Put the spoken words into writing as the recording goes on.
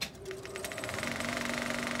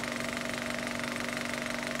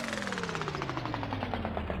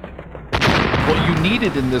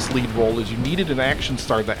needed in this lead role is you needed an action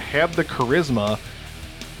star that had the charisma,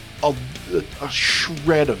 a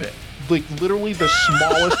shred of it. Like, literally the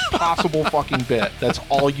smallest possible fucking bit. That's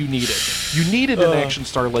all you needed. You needed an action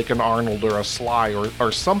star like an Arnold or a Sly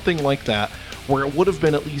or something like that, where it would have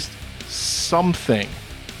been at least something.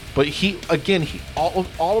 But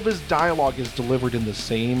all of his dialogue is delivered in the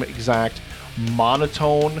same exact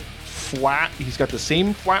monotone, flat. He's got the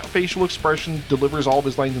same flat facial expression, delivers all of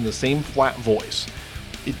his lines in the same flat voice.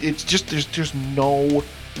 It's just, there's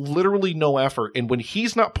literally no effort. And when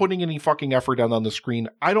he's not putting any fucking effort down on the screen,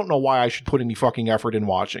 I don't know why I should put any fucking effort in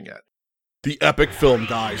watching it. The Epic Film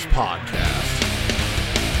Guys Podcast.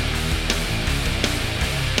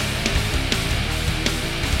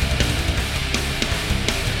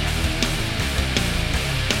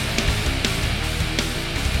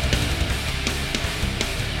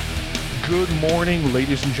 Good morning,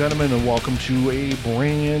 ladies and gentlemen, and welcome to a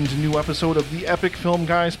brand new episode of the Epic Film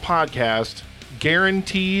Guys Podcast.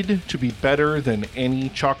 Guaranteed to be better than any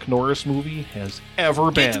Chuck Norris movie has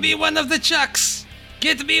ever been. Get me one of the Chucks!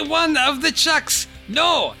 Get me one of the Chucks!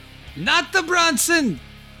 No, not the Bronson!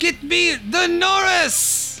 Get me the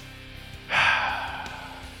Norris!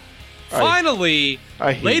 Finally,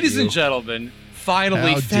 ladies and gentlemen,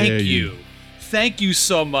 finally, thank you. Thank you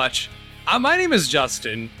so much. My name is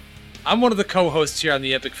Justin. I'm one of the co-hosts here on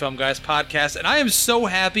the Epic Film Guys podcast, and I am so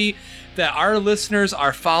happy that our listeners,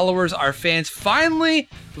 our followers, our fans finally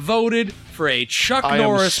voted for a Chuck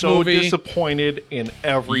Norris movie. I am so disappointed in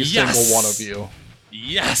every single one of you.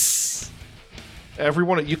 Yes!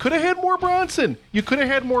 Everyone, you could have had more Bronson. You could have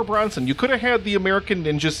had the American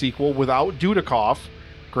Ninja sequel without Dudikoff,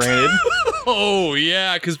 granted. Oh,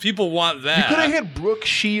 yeah, because people want that. You could have had Brooke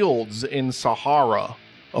Shields in Sahara.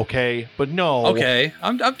 Okay, but no. Okay,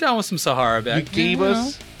 I'm down with some Sahara back. You gave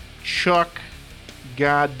us Chuck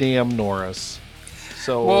goddamn Norris.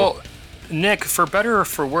 So, well, Nick, for better or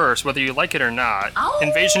for worse, whether you like it or not,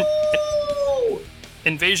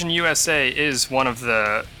 Invasion USA is one of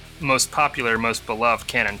the most popular, most beloved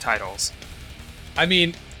canon titles. I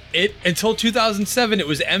mean, until 2007, it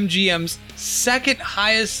was MGM's second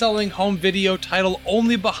highest selling home video title,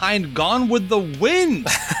 only behind Gone with the Wind.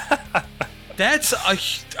 That's a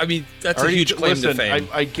huge claim to fame.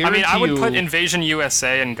 I would put Invasion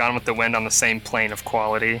USA and Gone with the Wind on the same plane of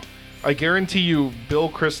quality. I guarantee you,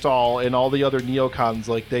 Bill Kristol and all the other neocons,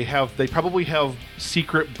 like they probably have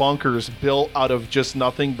secret bunkers built out of just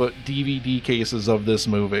nothing but DVD cases of this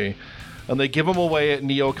movie, and they give them away at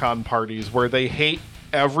neocon parties where they hate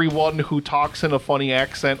everyone who talks in a funny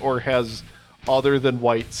accent or has other than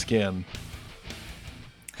white skin.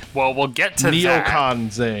 Well, we'll get to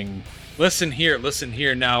neocon zing. Listen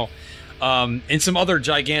here. Now, in some other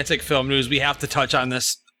gigantic film news, we have to touch on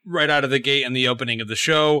this right out of the gate in the opening of the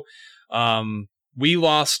show. We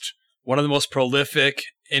lost one of the most prolific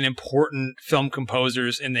and important film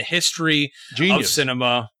composers in the history of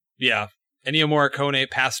cinema. Yeah. Ennio Morricone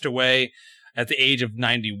passed away at the age of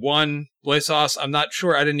 91. Blazos, I'm not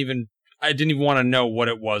sure. I didn't even want to know what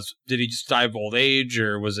it was. Did he just die of old age,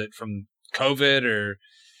 or was it from COVID, or...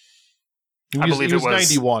 I believe he was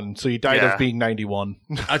 91, so he died of being 91.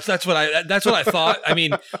 That's what I thought. I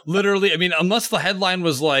mean, literally. I mean, unless the headline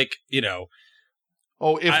was like,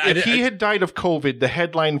 Oh, if he had died of COVID, the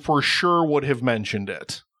headline for sure would have mentioned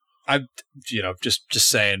it. Just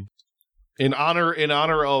saying. In honor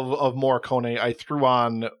of Morricone, I threw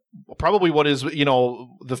on probably what is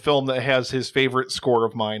the film that has his favorite score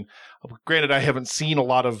of mine. Granted, I haven't seen a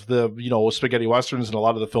lot of the spaghetti westerns and a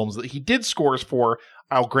lot of the films that he did scores for.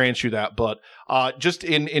 I'll grant you that, but just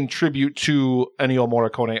in tribute to Ennio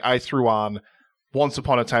Morricone, I threw on Once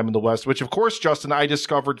Upon a Time in the West, which, of course, Justin, I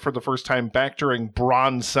discovered for the first time back during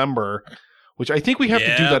Bronsember, which I think we have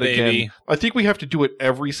to do that again. I think we have to do it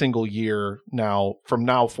every single year now, from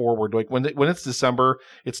now forward. Like when it's December,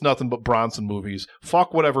 it's nothing but Bronson movies.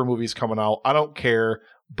 Fuck whatever movie's coming out. I don't care.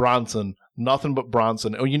 Bronson. Nothing but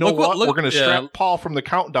Bronson. Oh, you know what? We're going to strap Paul from the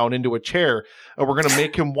countdown into a chair, and we're going to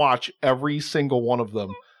make him watch every single one of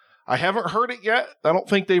them. I haven't heard it yet. I don't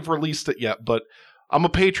think they've released it yet, but I'm a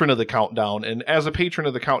patron of the countdown, and as a patron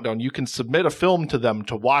of the countdown, you can submit a film to them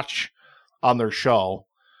to watch on their show.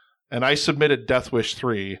 And I submitted Death Wish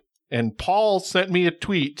 3, and Paul sent me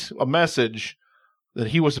a message that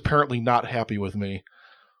he was apparently not happy with me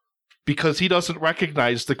because he doesn't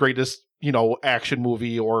recognize the greatest action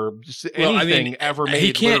movie or anything ever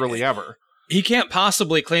made, literally ever. He can't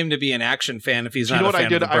possibly claim to be an action fan if he's not a fan of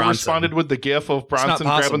the Bronson. You know what I did? I responded with the gif of Bronson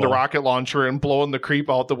grabbing the rocket launcher and blowing the creep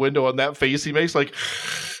out the window, and that face he makes, like...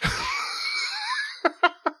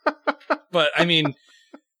 But, I mean,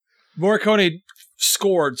 Morricone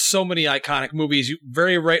scored so many iconic movies. You,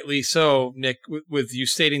 very rightly so, Nick, with you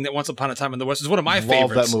stating that Once Upon a Time in the West is one of my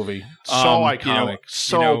favorites. Love that movie. So iconic.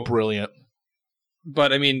 So brilliant.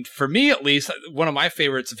 But I mean, for me at least, one of my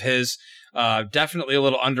favorites of his, definitely a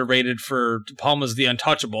little underrated for De Palma's The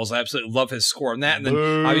Untouchables. I absolutely love his score on that. And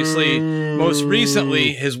then obviously, most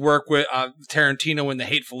recently, his work with Tarantino in The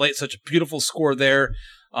Hateful Eight, such a beautiful score there.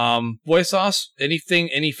 Boy Sauce,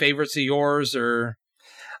 any favorites of yours? Or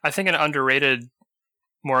I think an underrated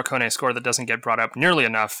Morricone score that doesn't get brought up nearly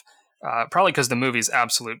enough, probably because the movie's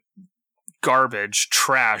absolute garbage,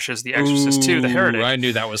 trash, is The Exorcist 2, The Heretic. I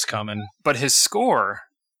knew that was coming. But his score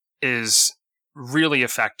is really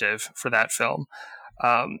effective for that film.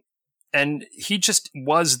 And he just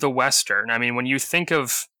was the Western. I mean, when you think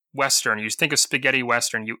of Western, you think of spaghetti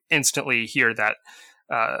Western, you instantly hear that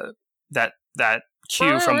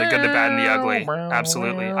cue from The Good, the Bad, and the Ugly.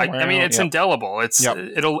 Absolutely. I mean, it's indelible.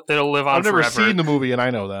 It'll live on forever. I've never seen the movie, and I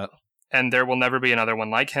know that. And there will never be another one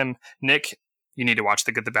like him. Nick, you need to watch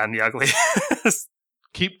The Good, the Bad, and the Ugly.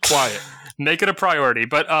 Keep quiet. Make it a priority.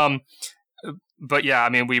 But yeah, I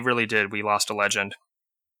mean, we really did. We lost a legend.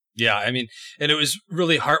 Yeah, I mean, and it was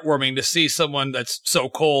really heartwarming to see someone that's so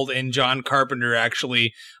cold in John Carpenter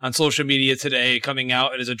actually on social media today coming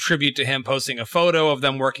out as a tribute to him, posting a photo of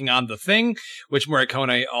them working on The Thing, which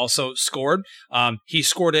Morricone also scored. He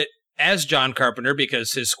scored it as John Carpenter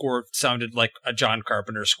because his score sounded like a John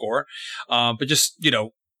Carpenter score. But just,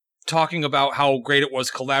 talking about how great it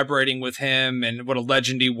was collaborating with him and what a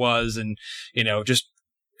legend he was, and, just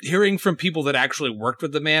hearing from people that actually worked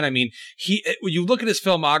with the man. I mean, when you look at his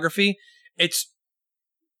filmography, it's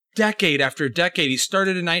decade after decade. He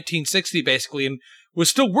started in 1960 basically and was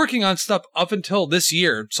still working on stuff up until this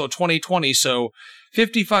year, so 2020. So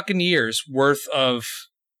 50 fucking years worth of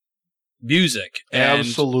music.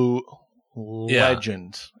 Absolute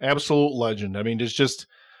legend. Absolute legend. I mean, it's just,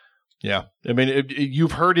 yeah. I mean,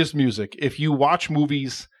 you've heard his music. If you watch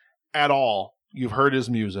movies at all, you've heard his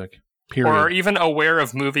music. Period. Or even aware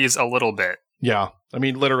of movies a little bit. Yeah. I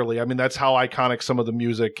mean, literally. I mean, that's how iconic some of the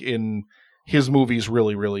music in his movies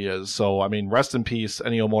really, really is. So, I mean, rest in peace,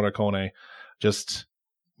 Ennio Morricone. Just,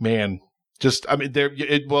 man. Just, I mean,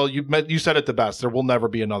 you said it the best. There will never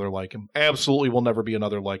be another like him. Absolutely will never be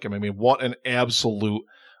another like him. I mean, what an absolute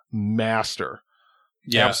master.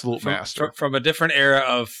 Yeah. Absolute master. From a different era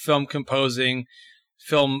of film composing,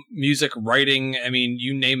 film music writing, I mean,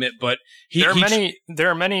 you name it, but there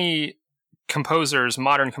are many composers,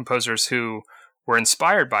 modern composers, who were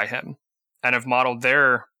inspired by him and have modeled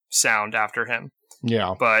their sound after him.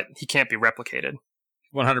 Yeah. But he can't be replicated.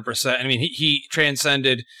 100%. I mean, he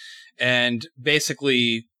transcended and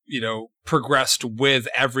basically, progressed with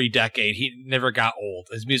every decade. He never got old.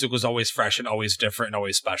 His music was always fresh and always different and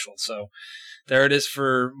always special. So there it is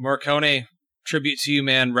for Morricone. Tribute to you,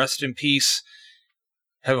 man. Rest in peace.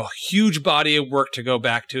 Have a huge body of work to go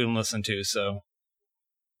back to and listen to. So,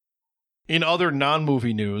 in other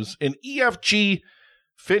non-movie news, in EFG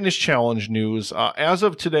Fitness Challenge news, as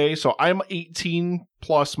of today, so I'm 18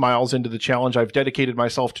 plus miles into the challenge. I've dedicated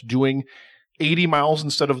myself to doing 80 miles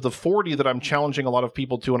instead of the 40 that I'm challenging a lot of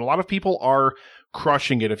people to, and a lot of people are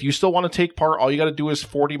crushing it. If you still want to take part, all you got to do is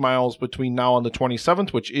 40 miles between now and the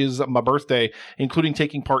 27th, which is my birthday, including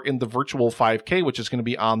taking part in the virtual 5K, which is going to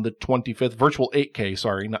be on the 25th, virtual 8K,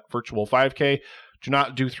 sorry, not virtual 5K. Do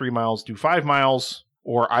not do 3 miles, do 5 miles,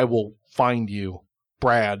 or I will find you,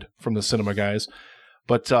 Brad from the Cinema Guys.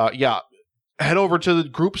 But yeah, head over to the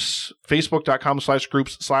groups,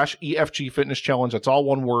 facebook.com/groups/EFG Fitness Challenge. That's all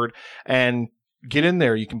one word. And get in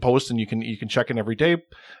there. You can post and you can check in every day.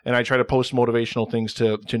 And I try to post motivational things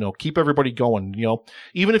to keep everybody going.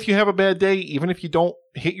 Even if you have a bad day, even if you don't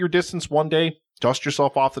hit your distance one day, dust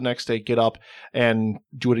yourself off the next day, get up and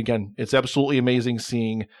do it again. It's absolutely amazing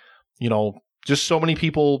seeing, just so many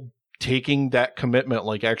people taking that commitment,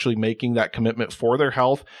 like actually making that commitment for their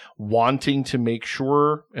health, wanting to make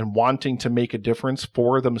sure and wanting to make a difference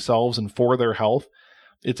for themselves and for their health.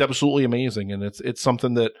 It's absolutely amazing. And it's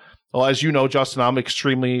something that, well, as you know, Justin, I'm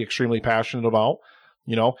extremely, extremely passionate about.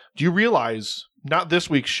 Do you realize, not this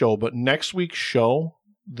week's show, but next week's show,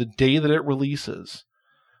 the day that it releases,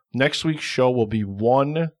 next week's show will be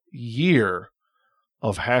 1 year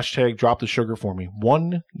of hashtag Drop the Sugar for Me.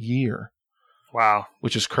 1 year. Wow.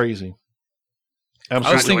 Which is crazy. I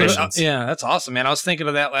was thinking, yeah, that's awesome, man. I was thinking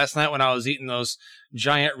of that last night when I was eating those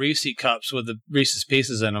giant Reese cups with the Reese's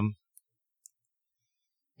Pieces in them.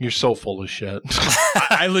 You're so full of shit.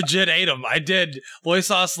 I legit ate them. I did. Boy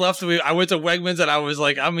Sauce left me. I went to Wegmans and I was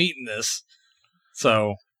like, I'm eating this.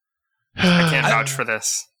 So I can't vouch for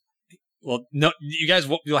this. Well, no, you guys,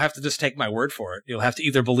 you'll have to just take my word for it. You'll have to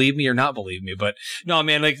either believe me or not believe me. But no,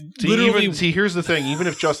 man, like literally. Here's the thing. Even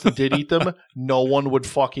if Justin did eat them, no one would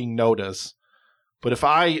fucking notice. But if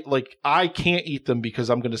I can't eat them because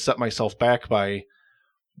I'm going to set myself back by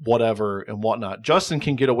whatever and whatnot. Justin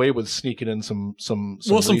can get away with sneaking in some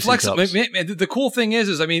flexible. The cool thing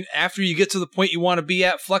is, I mean, after you get to the point you want to be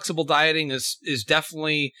at, flexible dieting is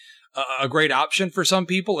definitely a great option for some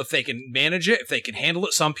people if they can manage it, if they can handle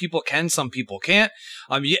it. Some people can, some people can't.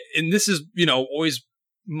 And this is, always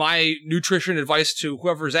my nutrition advice to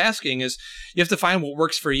whoever's asking is you have to find what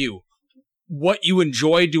works for you, what you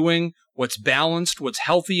enjoy doing, what's balanced, what's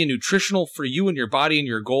healthy and nutritional for you and your body and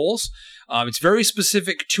your goals. It's very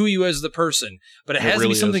specific to you as the person, but it has to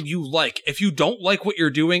be something you like. If you don't like what you're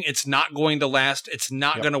doing, it's not going to last. It's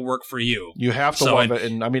not going to work for you. You have to love it.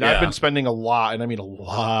 And I mean, I've been spending a lot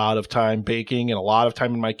of time baking and a lot of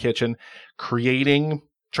time in my kitchen, creating,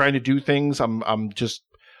 trying to do things. I'm just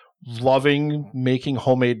loving making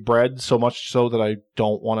homemade bread so much so that I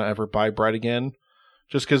don't want to ever buy bread again.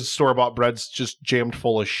 Just because store-bought bread's just jammed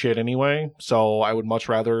full of shit anyway. So I would much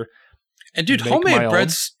rather. And dude, homemade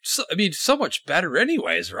bread's so much better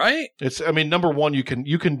anyways, right? Number one, you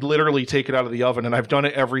can literally take it out of the oven, and I've done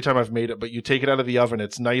it every time I've made it, but you take it out of the oven,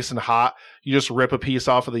 it's nice and hot. You just rip a piece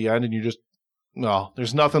off of the end and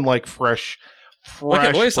there's nothing like fresh Look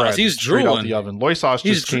at Loisauce, he's drooling out the oven. Loisauce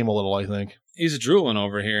just came a little, I think. He's drooling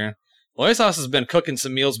over here. Loisauce has been cooking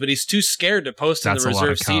some meals, but he's too scared to post in the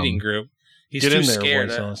reserve seating group. He's too scared.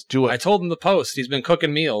 Do it. I told him to post. He's been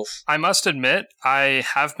cooking meals. I must admit, I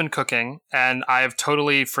have been cooking, and I have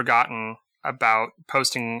totally forgotten about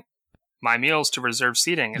posting my meals to reserve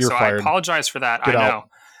seating. You're fired. I apologize for that.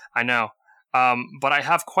 I know. But I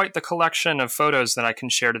have quite the collection of photos that I can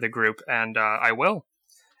share to the group, and I will.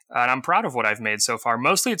 And I'm proud of what I've made so far.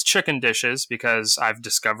 Mostly it's chicken dishes, because I've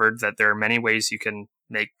discovered that there are many ways you can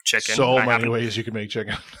make chicken. So many ways you can make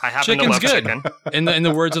chicken. I happen to love chicken. In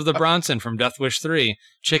the words of the Bronson from Death Wish 3,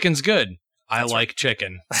 chicken's good. I like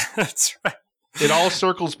chicken. That's right. It all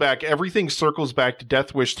circles back. Everything circles back to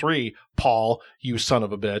Death Wish 3, Paul, you son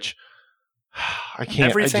of a bitch. I can't.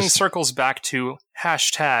 Everything circles back to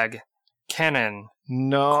 #canon.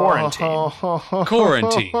 No.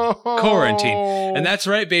 Quarantine. And that's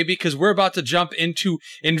right, baby, because we're about to jump into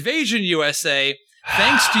Invasion USA.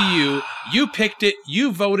 Thanks to you. You picked it.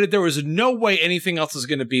 You voted. There was no way anything else was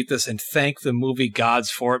going to beat this, and thank the movie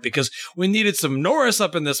gods for it, because we needed some Norris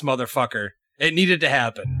up in this motherfucker. It needed to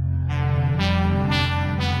happen.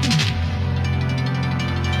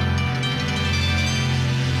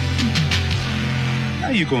 How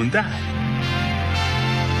you gonna die?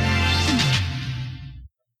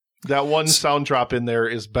 That one sound drop in there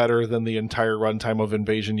is better than the entire runtime of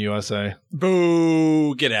Invasion USA.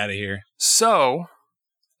 Boo! Get out of here. So,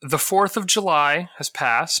 the 4th of July has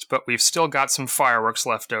passed, but we've still got some fireworks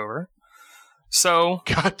left over. So,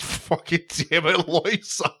 God fucking damn it,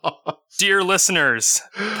 Loisauce. Dear listeners,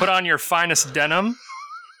 put on your finest denim,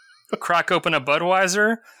 crack open a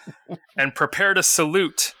Budweiser, and prepare to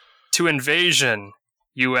salute to Invasion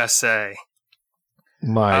USA.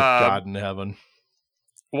 My God in heaven.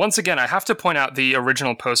 Once again, I have to point out the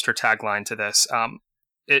original poster tagline to this.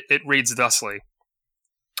 It reads thusly: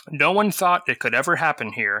 "No one thought it could ever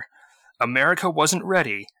happen here. America wasn't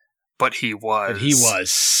ready, but he was." But he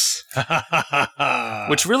was.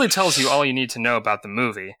 Which really tells you all you need to know about the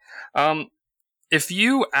movie. If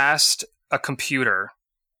you asked a computer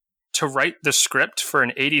to write the script for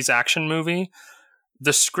an 80s action movie,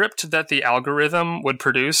 the script that the algorithm would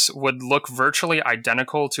produce would look virtually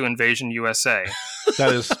identical to Invasion USA.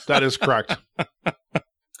 That is correct.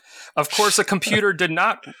 Of course, a computer did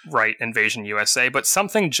not write Invasion USA, but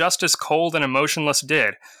something just as cold and emotionless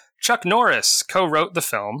did. Chuck Norris co-wrote the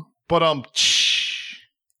film. But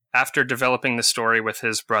after developing the story with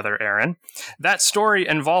his brother Aaron. That story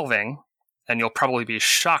involving, and you'll probably be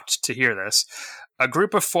shocked to hear this, a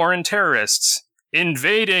group of foreign terrorists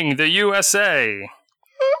invading the USA.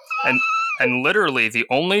 And literally the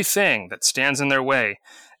only thing that stands in their way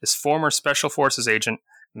is former Special Forces agent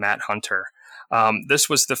Matt Hunter. This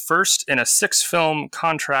was the first in a 6-film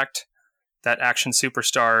contract that action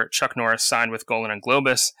superstar Chuck Norris signed with Golan and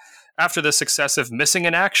Globus after the success of Missing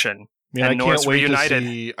in Action. Man,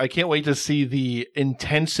 I can't wait to see the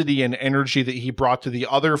intensity and energy that he brought to the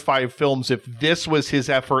other 5 films if this was his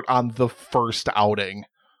effort on the first outing.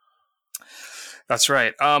 That's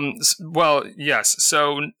right. Well, yes.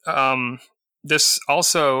 So this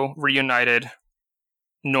also reunited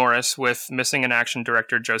Norris with Missing in Action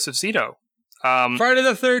director Joseph Zito. Friday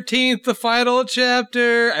the 13th, the final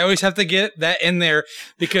chapter. I always have to get that in there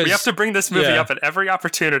because we have to bring this movie up at every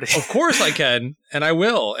opportunity. Of course I can, and I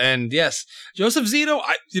will. And yes, Joseph Zito,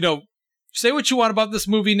 say what you want about this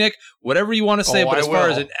movie, Nick, whatever you want to say, but as far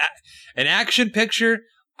as an action picture,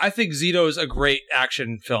 I think Zito is a great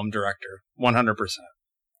action film director, 100%.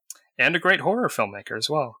 And a great horror filmmaker as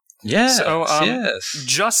well. Yes, so, yes.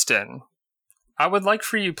 Justin, I would like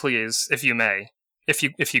for you, please, if you may,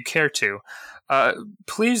 if you care to,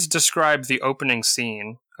 please describe the opening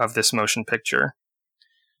scene of this motion picture.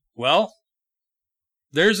 Well,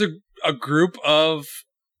 there's a group of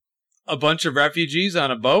a bunch of refugees on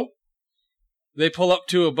a boat. They pull up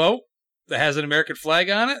to a boat that has an American flag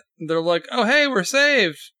on it. And they're like, oh, hey, we're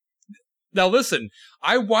saved. Now, listen,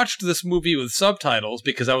 I watched this movie with subtitles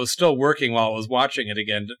because I was still working while I was watching it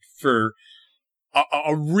again for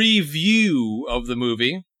a review of the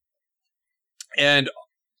movie. And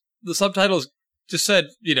the subtitles just said,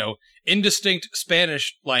 indistinct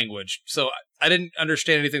Spanish language. So I didn't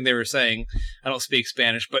understand anything they were saying. I don't speak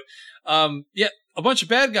Spanish. But, a bunch of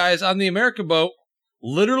bad guys on the American boat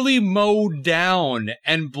literally mow down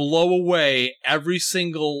and blow away every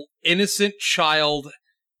single innocent child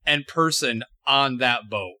and person on that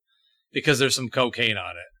boat because there's some cocaine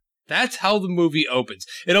on it. That's how the movie opens.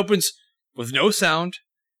 It opens with no sound.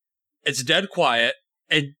 It's dead quiet.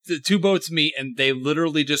 And the two boats meet and they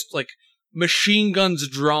literally just machine guns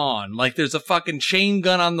drawn. Like there's a fucking chain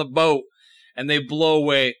gun on the boat and they blow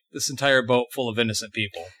away this entire boat full of innocent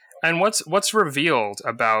people. And what's revealed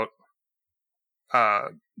about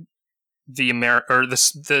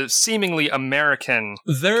the seemingly American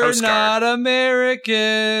They're Coast Guard. Not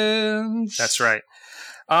Americans. That's right.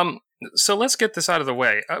 So let's get this out of the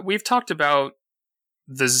way. We've talked about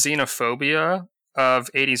the xenophobia of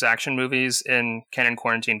 80s action movies in Canon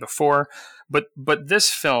Quarantine before, but this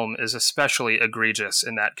film is especially egregious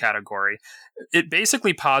in that category. It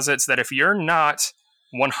basically posits that if you're not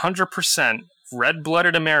 100%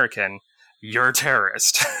 red-blooded American, you're a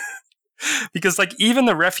terrorist. Because even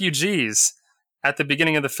the refugees at the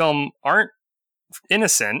beginning of the film aren't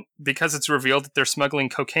innocent because it's revealed that they're smuggling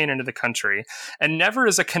cocaine into the country, and never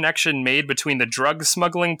is a connection made between the drug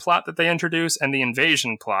smuggling plot that they introduce and the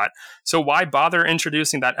invasion plot. So why bother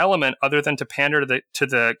introducing that element other than to pander to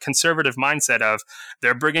the conservative mindset of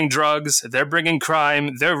they're bringing drugs, they're bringing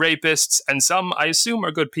crime, they're rapists, and some, I assume,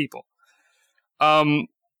 are good people.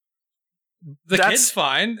 The kid's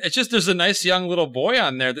fine. It's just there's a nice young little boy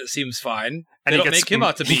on there that seems fine. And they don't make him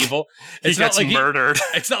out to be evil. He gets murdered.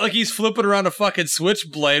 It's not like he's flipping around a fucking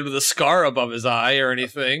switchblade with a scar above his eye or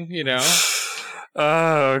anything,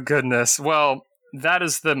 Oh, goodness. Well, that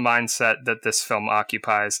is the mindset that this film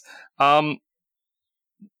occupies.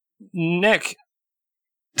 Nick.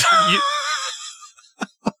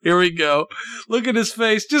 Here we go. Look at his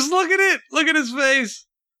face. Just look at it. Look at his face.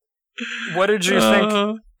 What did you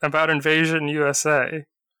think about Invasion USA?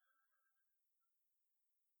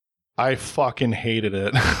 I fucking hated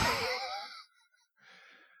it.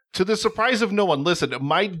 To the surprise of no one, listen,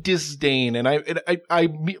 my disdain, and I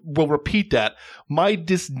will repeat that, my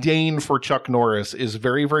disdain for Chuck Norris is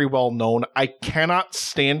very, very well known. I cannot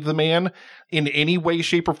stand the man in any way,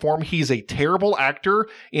 shape, or form. He's a terrible actor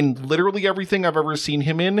in literally everything I've ever seen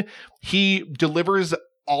him in. He delivers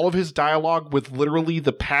all of his dialogue with literally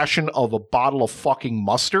the passion of a bottle of fucking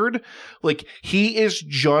mustard. He is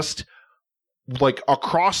just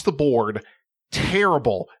across the board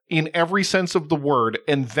terrible in every sense of the word,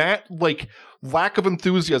 and that lack of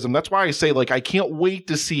enthusiasm, that's why I say I can't wait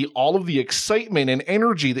to see all of the excitement and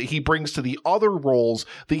energy that he brings to the other roles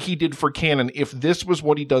that he did for Canon if this was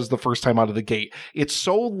what he does the first time out of the gate. It's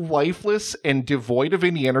so lifeless and devoid of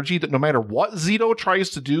any energy that no matter what Zito tries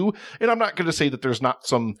to do, and I'm not going to say that there's not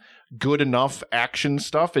some good enough action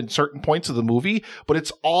stuff in certain points of the movie, but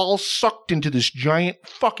it's all sucked into this giant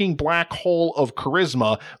fucking black hole of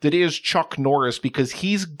charisma that is Chuck Norris, because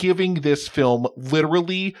he's giving this film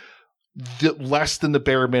literally less than the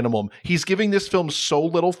bare minimum. He's giving this film so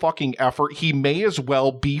little fucking effort, he may as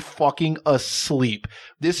well be fucking asleep.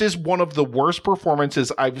 This is one of the worst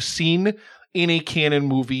performances I've seen in a Canon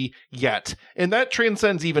movie yet. And that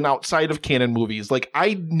transcends even outside of Canon movies.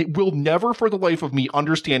 I will never for the life of me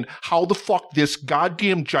understand how the fuck this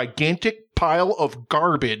goddamn gigantic pile of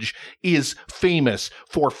garbage is famous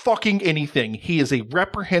for fucking anything. He is a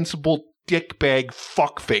reprehensible dickbag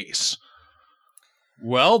fuckface.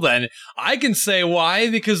 Well, then, I can say why,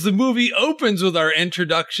 because the movie opens with our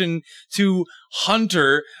introduction to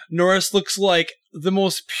Hunter. Norris looks like the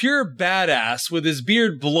most pure badass with his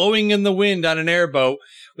beard blowing in the wind on an airboat,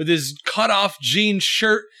 with his cut-off jean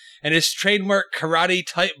shirt and his trademark karate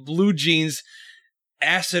type blue jeans,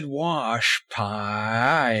 acid wash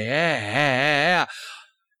pie, yeah,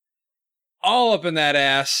 all up in that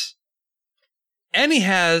ass. And he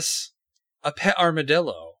has a pet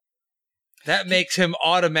armadillo. That makes him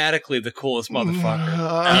automatically the coolest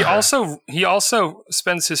motherfucker. He also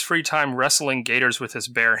spends his free time wrestling gators with his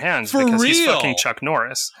bare hands For because he's real? fucking Chuck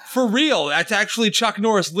Norris. For real, that's actually Chuck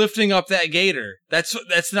Norris lifting up that gator.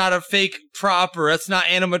 That's not a fake prop, or that's not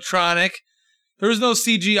animatronic. There was no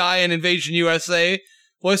CGI in Invasion USA.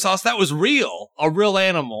 Boy sauce, that was real. A real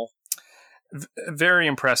animal. Very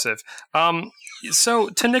impressive. So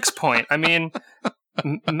to Nick's point, I mean,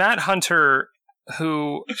 Matt Hunter,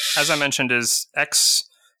 who, as I mentioned, is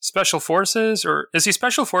ex-Special Forces, or is he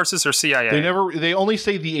Special Forces or CIA? They only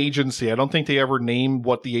say the agency. I don't think they ever name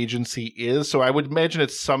what the agency is, so I would imagine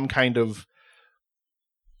it's some kind of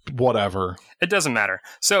whatever. It doesn't matter.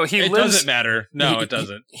 So It doesn't matter. No, it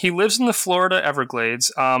doesn't. He lives in the Florida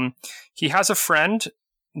Everglades. He has a friend,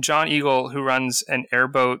 John Eagle, who runs an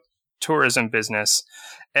airboat tourism business.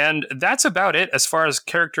 And that's about it as far as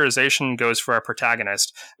characterization goes for our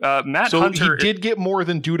protagonist. Matt Hunter... he did get more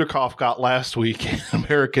than Dudikoff got last week in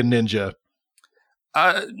American Ninja.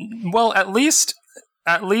 Well, at least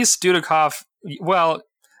Dudikoff... Well,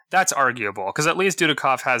 that's arguable, because at least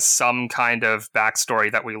Dudikoff has some kind of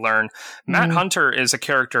backstory that we learn. Matt Hunter is a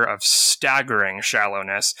character of staggering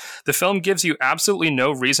shallowness. The film gives you absolutely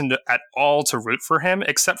no reason at all to root for him,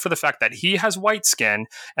 except for the fact that he has white skin,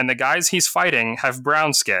 and the guys he's fighting have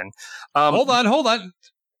brown skin. Hold on.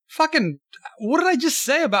 Fucking, what did I just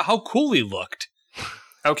say about how cool he looked?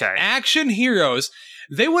 Okay. Action heroes,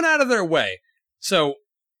 they went out of their way. So,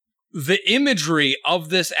 the imagery of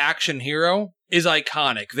this action hero is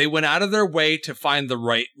iconic. They went out of their way to find the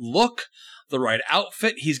right look, the right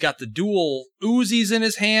outfit. He's got the dual Uzis in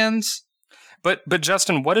his hands. But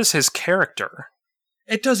Justin, what is his character?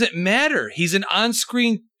 It doesn't matter. He's an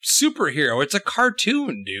on-screen superhero. It's a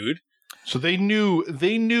cartoon, dude. So they knew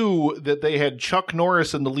that they had Chuck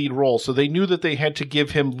Norris in the lead role, so they knew that they had to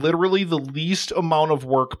give him literally the least amount of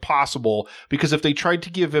work possible, because if they tried to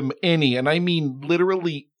give him any, and I mean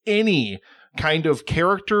literally any kind of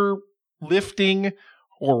character lifting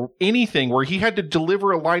or anything where he had to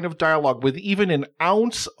deliver a line of dialogue with even an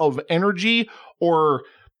ounce of energy or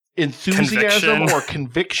enthusiasm or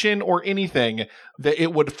conviction or anything, that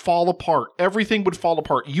it would fall apart. Everything would fall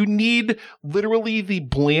apart. You need literally the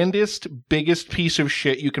blandest, biggest piece of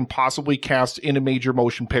shit you can possibly cast in a major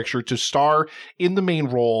motion picture to star in the main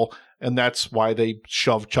role, and that's why they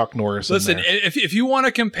shoved Chuck Norris in there. Listen, if you want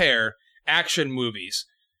to compare action movies,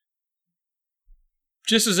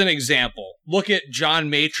 just as an example, look at John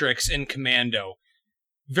Matrix in Commando.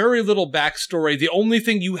 Very little backstory. The only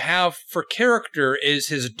thing you have for character is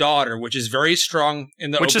his daughter, which is very strong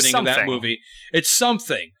in the opening of that movie. It's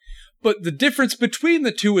something. But the difference between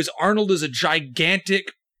the two is Arnold is a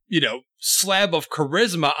gigantic, slab of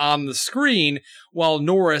charisma on the screen, while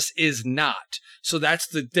Norris is not. So that's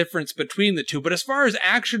the difference between the two. But as far as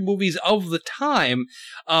action movies of the time,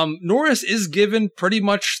 Norris is given pretty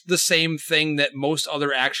much the same thing that most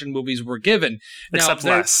other action movies were given. Except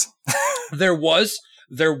less. There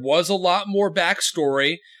was a lot more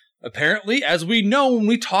backstory. Apparently, as we know when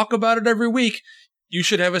we talk about it every week, you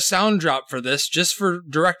should have a sound drop for this, just for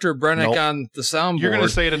Director Brennick on the soundboard. You're going to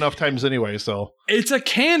say it enough times anyway, so. It's a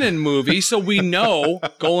canon movie, so we know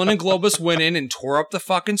Golan and Globus went in and tore up the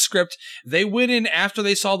fucking script. They went in after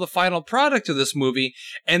they saw the final product of this movie,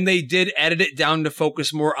 and they did edit it down to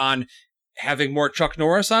focus more on having more Chuck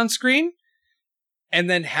Norris on screen, and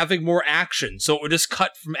then having more action. So it would just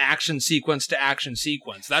cut from action sequence to action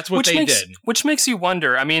sequence. That's what they did. Which makes you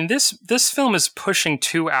wonder. I mean, this film is pushing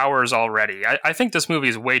 2 hours already. I think this movie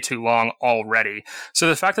is way too long already. So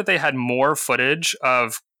the fact that they had more footage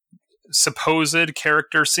of supposed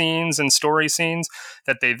character scenes and story scenes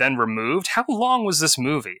that they then removed. How long was this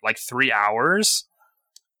movie? Like 3 hours?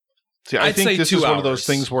 See, I think this is one of those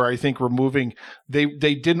things where I think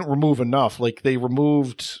they didn't remove enough. Like, they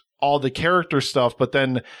removed all the character stuff, but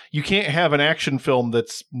then you can't have an action film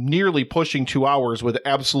that's nearly pushing 2 hours with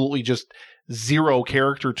absolutely just zero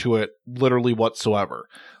character to it, literally whatsoever.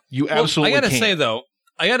 You absolutely can't. I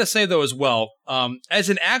gotta say though as well,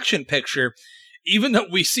 as an action picture, even though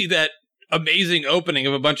we see that amazing opening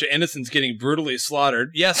of a bunch of innocents getting brutally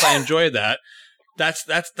slaughtered, yes, I enjoy that.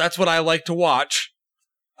 That's what I like to watch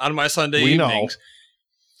on my Sunday evenings.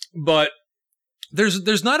 But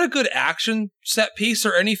there's not a good action set piece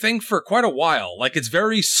or anything for quite a while. Like, it's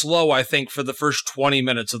very slow, I think, for the first 20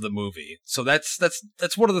 minutes of the movie. So that's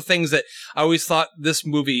one of the things that I always thought this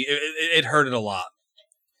movie, it hurt it a lot.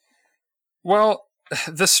 Well,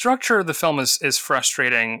 the structure of the film is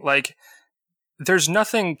frustrating. Like, there's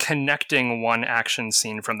nothing connecting one action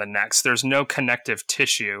scene from the next. There's no connective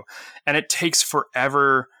tissue, and it takes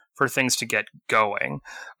forever for things to get going.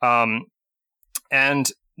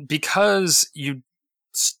 And because you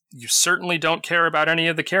certainly don't care about any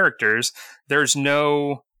of the characters, there's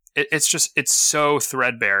no. It's so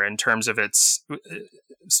threadbare in terms of its.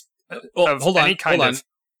 Hold on.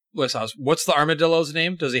 What's the armadillo's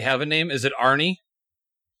name? Does he have a name? Is it Arnie?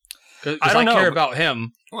 I don't know. Care about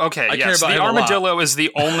him. Okay, I yes. care about The him armadillo is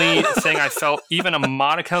the only thing I felt even a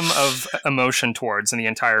modicum of emotion towards in the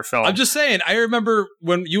entire film. I'm just saying, I remember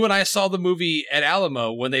when you and I saw the movie at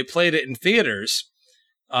Alamo, when they played it in theaters,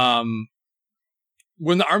 when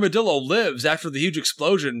the armadillo lives after the huge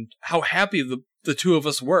explosion, how happy the two of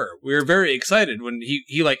us were. We were very excited when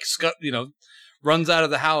he runs out of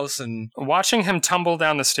the house, and watching him tumble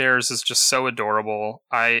down the stairs is just so adorable.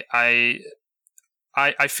 I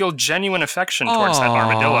feel genuine affection towards that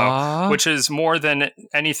armadillo, which is more than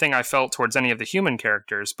anything I felt towards any of the human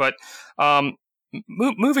characters. But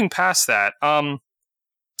moving past that,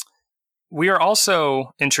 we are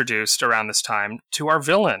also introduced around this time to our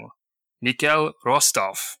villain, Mikhail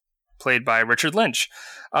Rostov, played by Richard Lynch,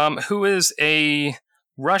 who is a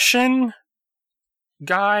Russian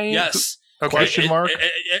guy. Yes. Okay. Question mark?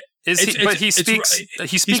 But he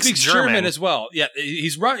speaks German as well. Yeah, he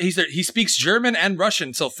speaks German and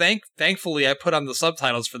Russian. So thankfully, I put on the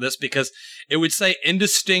subtitles for this because it would say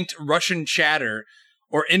indistinct Russian chatter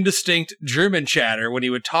or indistinct German chatter when he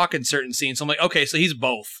would talk in certain scenes. So I'm like, okay, so he's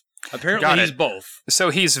both. Apparently, he's both. So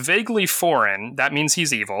he's vaguely foreign. That means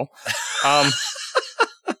he's evil.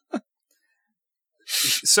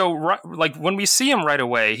 So, like, when we see him right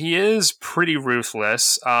away, he is pretty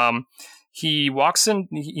ruthless. He walks in,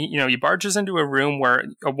 he barges into a room where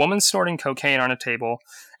a woman's snorting cocaine on a table,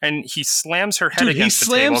 and he slams her head against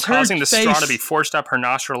the table, causing the straw to be forced up her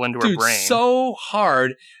nostril into her brain. So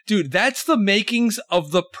hard. Dude, that's the makings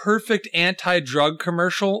of the perfect anti-drug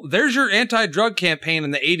commercial. There's your anti-drug campaign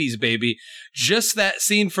in the 80s, baby. Just that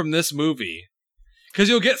scene from this movie. Because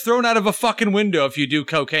you'll get thrown out of a fucking window if you do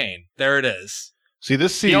cocaine. There it is. See,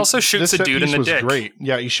 this scene. He also shoots a dude in the dick. Great.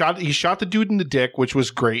 Yeah, he shot the dude in the dick, which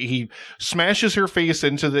was great. He smashes her face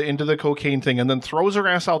into the cocaine thing and then throws her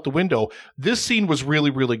ass out the window. This scene was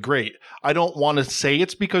really, really great. I don't want to say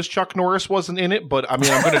it's because Chuck Norris wasn't in it, but I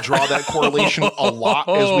mean, I'm going to draw that correlation a lot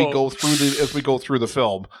as we go through the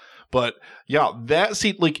film. But yeah, that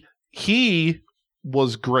scene, like, he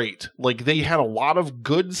was great. Like, they had a lot of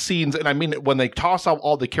good scenes, and I mean, when they toss out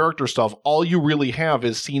all the character stuff, all you really have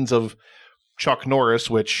is scenes of Chuck Norris,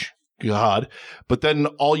 which, God, but then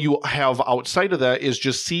all you have outside of that is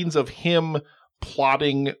just scenes of him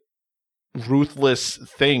plotting ruthless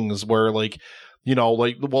things where, like,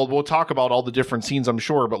 we'll talk about all the different scenes, I'm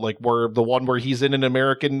sure, but like where the one where he's in an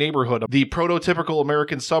American neighborhood, the prototypical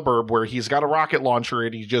American suburb where he's got a rocket launcher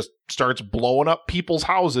and he just starts blowing up people's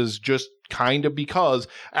houses just kind of because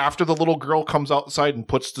after the little girl comes outside and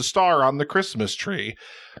puts the star on the Christmas tree,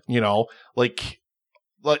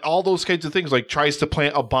 like all those kinds of things, like tries to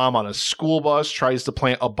plant a bomb on a school bus, tries to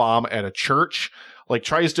plant a bomb at a church, like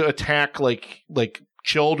tries to attack like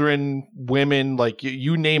children, women, like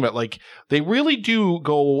you name it. Like, they really do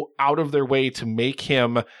go out of their way to make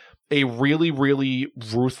him a really, really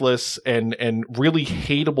ruthless and really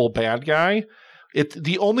hateable bad guy.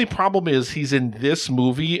 The only problem is he's in this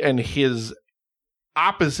movie and his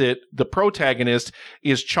opposite, the protagonist,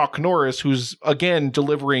 is Chuck Norris, who's again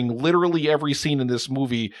delivering literally every scene in this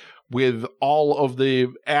movie with all of the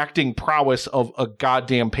acting prowess of a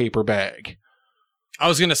goddamn paper bag. I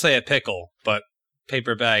was gonna say a pickle, but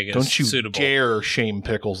paper bag is Don't you suitable. Dare shame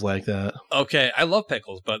pickles like that. Okay, I love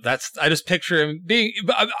pickles, but I just picture him being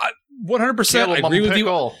 100%. I agree with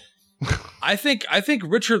you. I think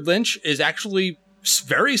Richard Lynch is actually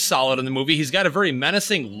very solid in the movie. He's got a very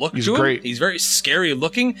menacing look to him. He's very scary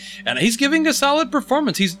looking, and he's giving a solid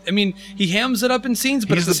performance. He hams it up in scenes,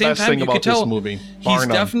 but at the same time, you can tell he's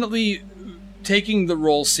definitely taking the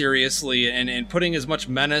role seriously and putting as much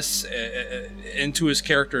menace into his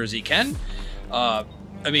character as he can.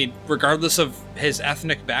 I mean, regardless of his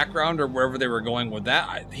ethnic background or wherever they were going with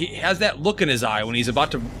that, he has that look in his eye when he's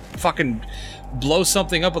about to fucking blow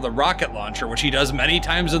something up with a rocket launcher, which he does many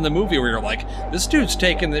times in the movie, where you're like, this dude's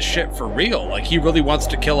taking this shit for real. Like, he really wants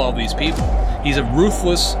to kill all these people. He's a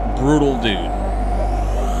ruthless, brutal dude.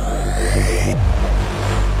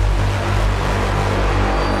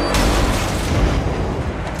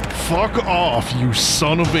 Fuck off, you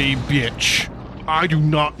son of a bitch. I do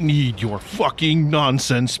not need your fucking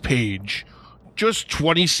nonsense page. just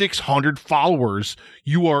 2,600 followers.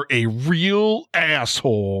 You are a real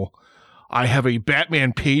asshole. I have a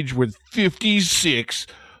Batman page with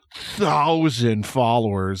 56,000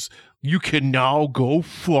 followers. You can now go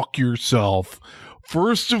fuck yourself.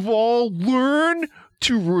 First of all, learn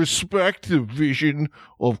to respect the vision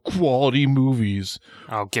of quality movies.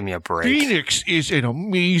 Oh, give me a break. Phoenix is an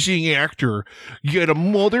amazing actor, yet a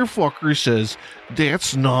motherfucker says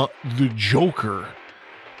that's not the Joker.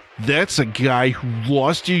 That's a guy who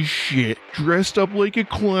lost his shit, dressed up like a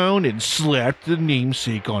clown, and slapped the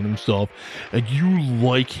namesake on himself, and you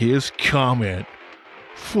like his comment.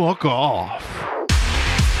 Fuck off.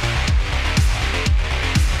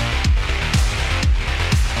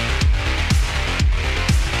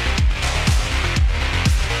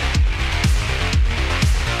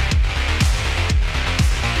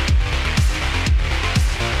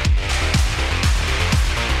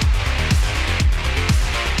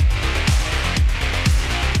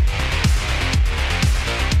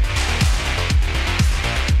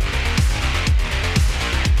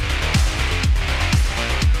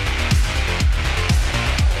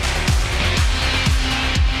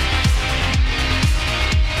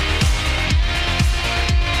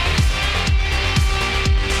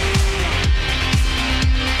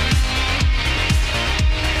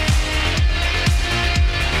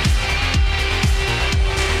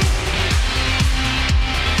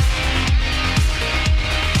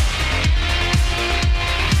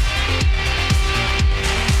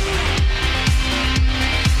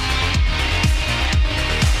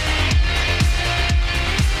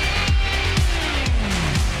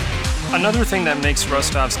 Another thing that makes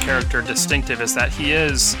Rostov's character distinctive is that he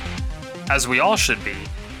is, as we all should be,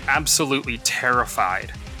 absolutely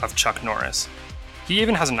terrified of Chuck Norris. He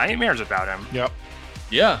even has nightmares about him. Yep.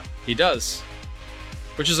 Yeah, he does.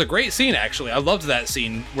 Which is a great scene, actually. I loved that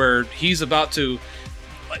scene where he's about to,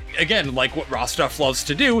 again, like what Rostov loves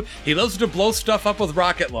to do, he loves to blow stuff up with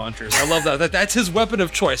rocket launchers. I love that. That's his weapon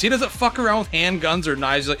of choice. He doesn't fuck around with handguns or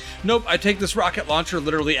knives. He's like, nope, I take this rocket launcher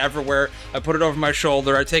literally everywhere. I put it over my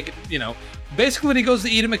shoulder. I take it, basically when he goes to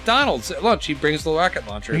eat at McDonald's at lunch, he brings the rocket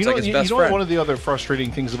launcher. It's like his best friend. One of the other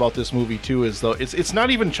frustrating things about this movie too is though it's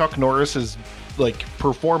not even Chuck Norris's like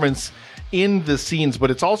performance in the scenes, but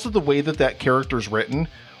it's also the way that character's written.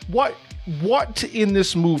 What in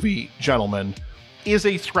this movie, gentlemen, is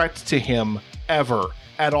a threat to him ever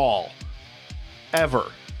at all? Ever?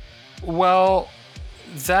 Well,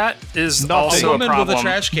 that is Nothing. also a problem. With a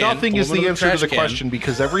trash can. Nothing is the answer to the can. question,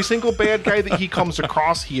 because every single bad guy that he comes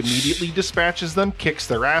across, he immediately dispatches them, kicks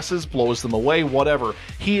their asses, blows them away, whatever.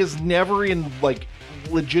 He is never in,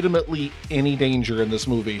 legitimately any danger in this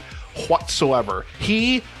movie whatsoever.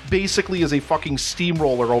 He basically is a fucking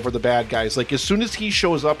steamroller over the bad guys. Like, as soon as he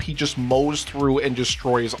shows up, he just mows through and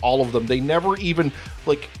destroys all of them. They never even,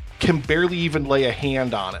 can barely even lay a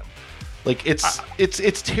hand on him.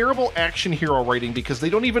 It's terrible action hero writing, because they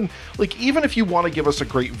don't even, even if you want to give us a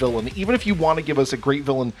great villain, even if you want to give us a great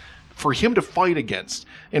villain for him to fight against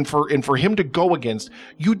and for him to go against,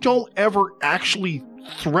 you don't ever actually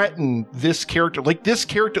threaten this character.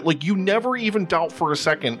 You never even doubt for a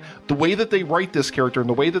second the way that they write this character and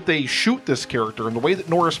the way that they shoot this character and the way that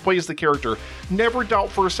Norris plays the character. Never doubt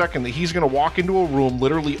for a second that he's going to walk into a room,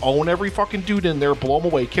 literally own every fucking dude in there, blow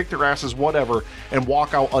them away, kick their asses, whatever, and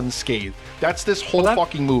walk out unscathed. That's this whole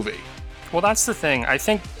fucking movie. Well, that's the thing. I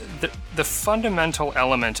think the fundamental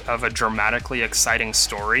element of a dramatically exciting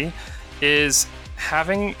story is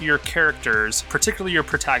having your characters, particularly your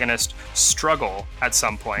protagonist, struggle at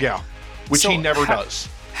some point. Yeah, which he never does.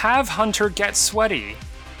 Have Hunter get sweaty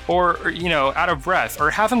or out of breath,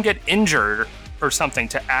 or have him get injured or something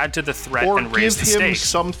to add to the threat and raise the stakes. Or give him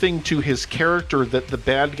something to his character that the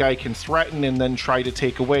bad guy can threaten and then try to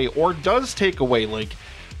take away, or does take away, if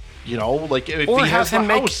he has a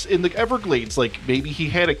house in the Everglades, maybe he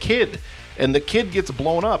had a kid, and the kid gets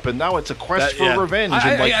blown up, and now it's a quest for revenge.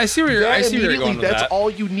 I see where you're going with that's that.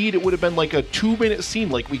 all you need. It would have been a 2-minute scene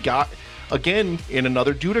like we got, again, in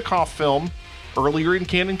another Dudikoff film earlier in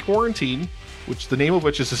Canon Quarantine, which the name of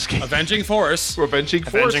which is escaping. Avenging Force. Avenging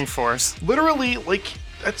Force. Literally,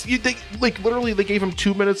 literally they gave him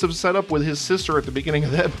 2 minutes of setup with his sister at the beginning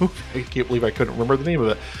of that movie. I can't believe I couldn't remember the name of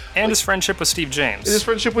it. And his friendship with Steve James. That's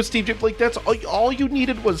all you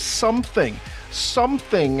needed was something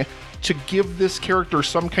to give this character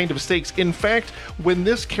some kind of stakes. In fact, when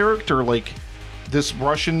this character, this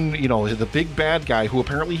Russian, the big bad guy, who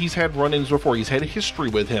apparently he's had run-ins before, he's had a history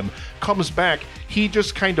with him, comes back, he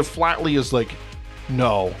just kind of flatly is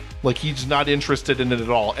no. He's not interested in it at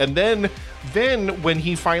all. And then when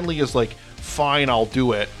he finally is fine, I'll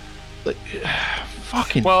do it.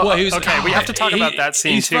 Fucking Well, he was, okay, we have to talk about that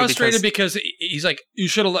scene he's too. He's frustrated because he's like, you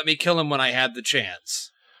should have let me kill him when I had the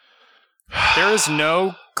chance. There is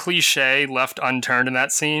no cliche left unturned in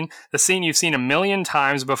that scene. The scene you've seen a million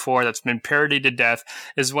times before that's been parodied to death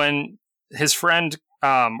is when his friend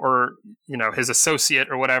or his associate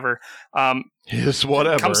or whatever his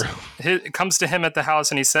whatever comes to him at the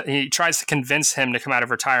house, and he tries to convince him to come out of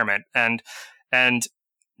retirement, and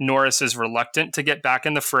Norris is reluctant to get back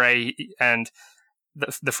in the fray, and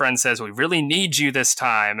the friend says, we really need you this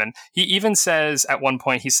time. And he even says, at one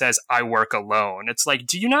point, he says, I work alone. It's like,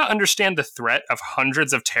 do you not understand the threat of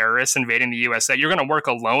hundreds of terrorists invading the USA? You're going to work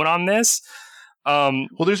alone on this? Well,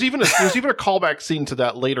 there's even a callback scene to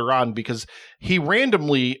that later on, because he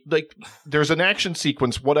randomly, like, there's an action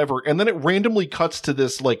sequence, whatever, and then it randomly cuts to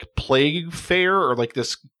this like plague fair or like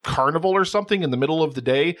this carnival or something in the middle of the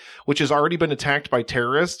day, which has already been attacked by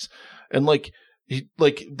terrorists, and like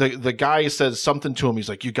the guy says something to him. He's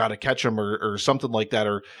like, you got to catch him or something like that,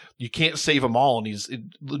 or you can't save them all.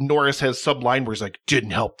 And Norris has some line where he's like,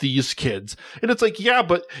 didn't help these kids. And it's like, yeah,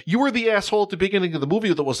 but you were the asshole at the beginning of the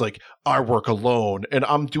movie that was like, I work alone and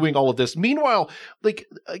I'm doing all of this. Meanwhile, like,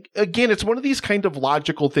 again, it's one of these kind of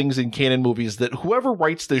logical things in canon movies that whoever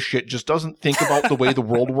writes this shit just doesn't think about the way the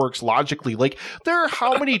world works logically. Like, there are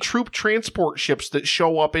how many troop transport ships that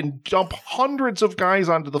show up and dump hundreds of guys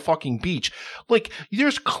onto the fucking beach? Like,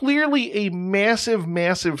 there's clearly a massive,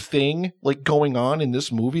 massive thing like going on in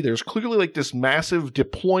this movie. There's clearly like this massive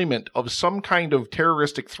deployment of some kind of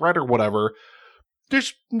terroristic threat or whatever.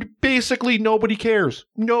 There's basically nobody cares.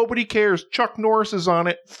 Nobody cares. Chuck Norris is on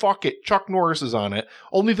it. Fuck it. Chuck Norris is on it.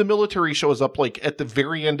 Only the military shows up like at the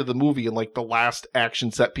very end of the movie in like the last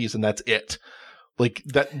action set piece, and that's it. Like,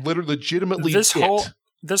 that literally legitimately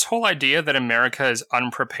This whole idea that America is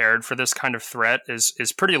unprepared for this kind of threat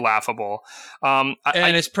is pretty laughable.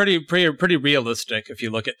 It's pretty realistic if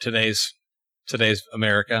you look at today's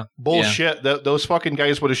America. Bullshit. Yeah. Those fucking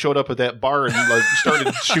guys would have showed up at that bar and like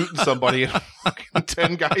started shooting somebody, and fucking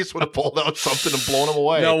 10 guys would have pulled out something and blown them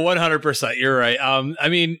away. No, 100%. You're right. I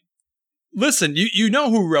mean, listen, you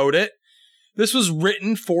know who wrote it. This was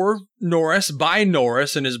written for Norris by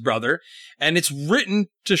Norris and his brother, and it's written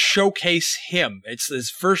to showcase him. It's his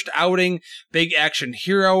first outing, big action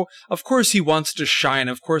hero. Of course he wants to shine.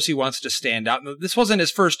 Of course he wants to stand out. This wasn't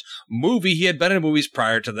his first movie. He had been in movies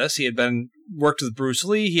prior to this. He had worked with Bruce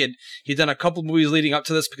Lee. He'd done a couple movies leading up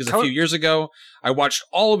to this, because a few years ago I watched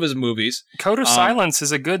all of his movies. Code of Silence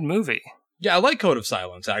is a good movie. Yeah, I like Code of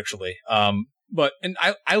Silence, actually. But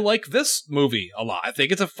I like this movie a lot. I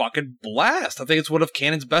think it's a fucking blast. I think it's one of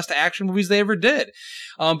Canon's best action movies they ever did.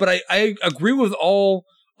 But I agree with all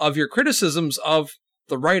of your criticisms of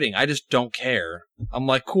the writing. I just don't care. I'm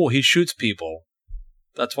like, cool, he shoots people.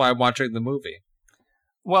 That's why I'm watching the movie.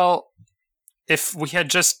 Well, if we had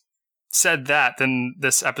just said that, then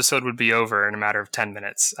this episode would be over in a matter of 10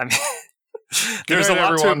 minutes. I mean, there's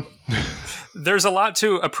a lot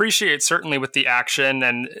to appreciate, certainly, with the action,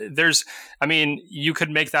 and you could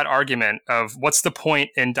make that argument of what's the point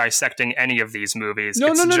in dissecting any of these movies? No.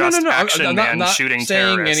 Action I'm not shooting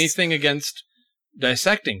saying terrorists. anything against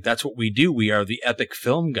dissecting. That's what we do. We are the epic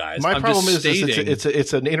film guys. My problem is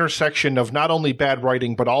it's an intersection of not only bad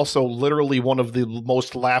writing, but also literally one of the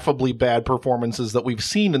most laughably bad performances that we've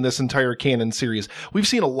seen in this entire Canon series. We've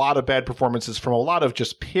seen a lot of bad performances from a lot of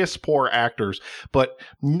just piss poor actors, but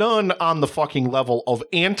none on the fucking level of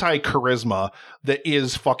anti-charisma that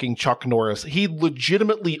is fucking Chuck Norris. He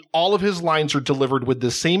legitimately, all of his lines are delivered with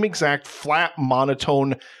the same exact flat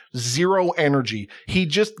monotone, zero energy. He's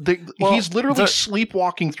literally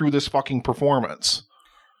sleepwalking through this fucking performance.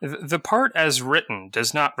 The part as written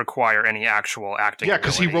does not require any actual acting. Yeah,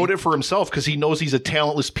 because he wrote it for himself, because he knows he's a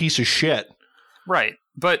talentless piece of shit. Right.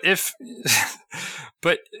 But if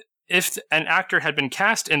an actor had been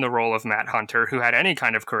cast in the role of Matt Hunter, who had any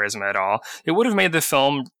kind of charisma at all, it would have made the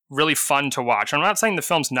film really fun to watch. I'm not saying the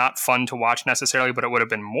film's not fun to watch necessarily, but it would have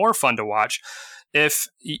been more fun to watch if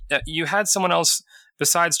you had someone else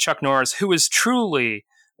besides Chuck Norris, who is truly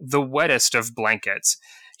the wettest of blankets.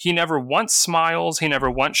 He never once smiles. He never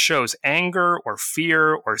once shows anger or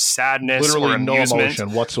fear or sadness Literally or amusement. No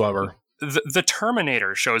emotion whatsoever. The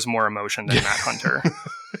Terminator shows more emotion than Matt Hunter.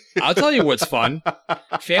 I'll tell you what's fun.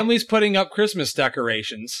 Families putting up Christmas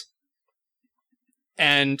decorations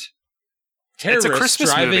and terrorists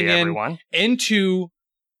driving into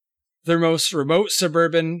their most remote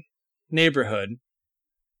suburban neighborhood.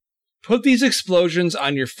 Put these explosions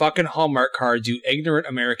on your fucking Hallmark cards, you ignorant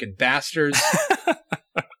American bastards.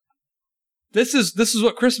 This is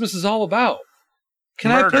what Christmas is all about.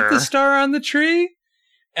 Can I put the star on the tree?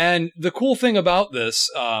 And the cool thing about this,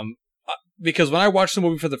 because when I watched the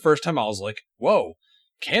movie for the first time, I was like, whoa,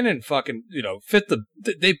 Cannon fucking,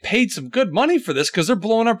 they paid some good money for this because they're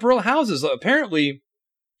blowing up real houses. Apparently,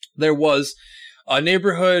 there was a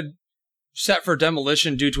neighborhood set for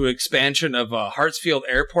demolition due to expansion of Hartsfield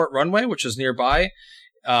Airport runway, which is nearby.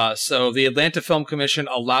 So the Atlanta Film Commission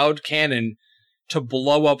allowed Cannon to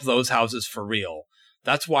blow up those houses for real.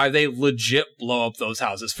 That's why they legit blow up those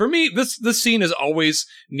houses. For me, this scene is always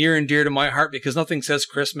near and dear to my heart because nothing says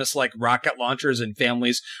Christmas like rocket launchers and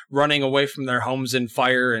families running away from their homes in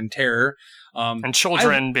fire and terror. And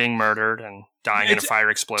children being murdered and dying in a fire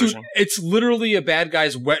explosion. Dude, it's literally a bad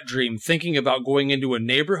guy's wet dream thinking about going into a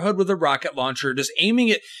neighborhood with a rocket launcher, just aiming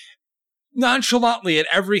it nonchalantly at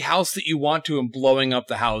every house that you want to and blowing up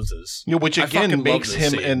the houses. Which again makes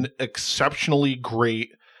him an exceptionally great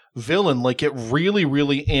villain. Like, it really,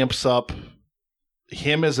 really amps up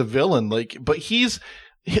him as a villain. Like, but he's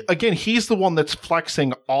the one that's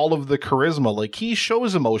flexing all of the charisma. Like, he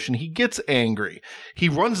shows emotion, he gets angry, he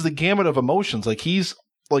runs the gamut of emotions. Like, he's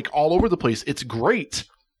like all over the place. It's great.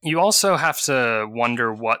 You also have to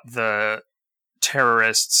wonder what the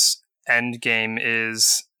terrorists' end game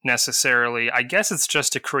is necessarily. I guess it's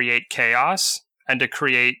just to create chaos and to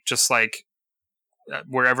create just like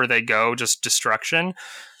wherever they go, just destruction.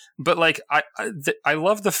 But like, I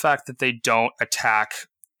love the fact that they don't attack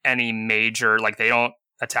any major, like they don't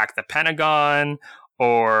attack the Pentagon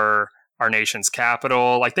or our nation's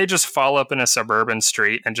capital. Like, they just fall up in a suburban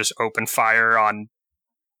street and just open fire on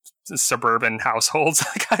suburban households.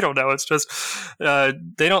 Like, I don't know. It's just,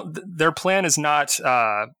 their plan is not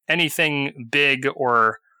anything big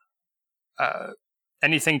or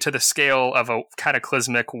anything to the scale of a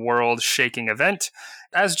cataclysmic world-shaking event.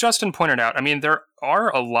 As Justin pointed out, I mean, there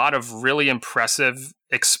are a lot of really impressive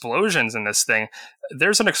explosions in this thing.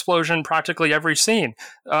 There's an explosion practically every scene.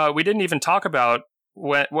 We didn't even talk about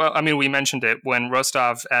we mentioned it when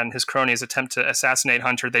Rostov and his cronies attempt to assassinate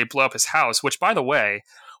Hunter. They blow up his house, which, by the way,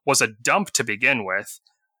 was a dump to begin with.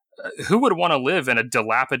 Who would want to live in a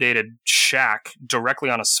dilapidated shack directly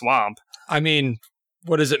on a swamp? I mean,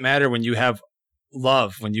 what does it matter when you have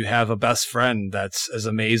love, when you have a best friend that's as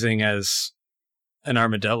amazing as an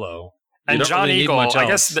armadillo? And John Eagle, I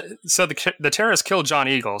guess, the terrorists killed John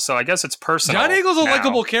Eagle, so I guess it's personal. John Eagle's a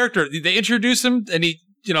likable character. They introduce him, and he,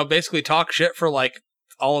 basically talk shit for like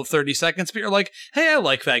all of 30 seconds, but you're like, hey, I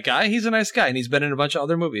like that guy. He's a nice guy, and he's been in a bunch of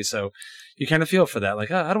other movies, so you kind of feel for that.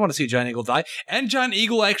 Like, I don't want to see John Eagle die. And John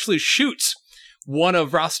Eagle actually shoots one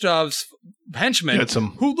of Rostov's henchmen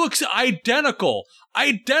who looks identical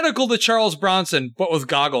to Charles Bronson, but with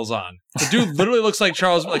goggles on. The dude literally looks like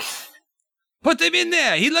Charles, like, put him in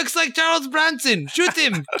there. He looks like Charles Bronson. Shoot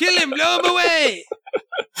him, kill him, blow him away.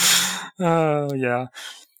 Oh, yeah.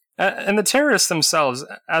 And the terrorists themselves,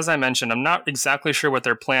 as I mentioned, I'm not exactly sure what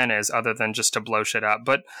their plan is other than just to blow shit up.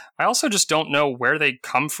 But I also just don't know where they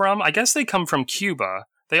come from. I guess they come from Cuba.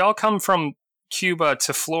 They all come from Cuba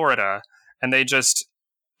to Florida, and they just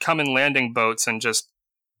come in landing boats and just...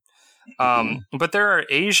 but there are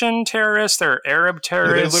Asian terrorists, there are Arab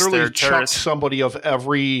terrorists. They literally chucked somebody of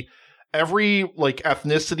every like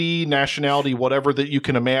ethnicity, nationality, whatever that you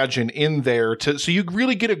can imagine in there, so you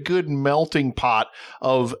really get a good melting pot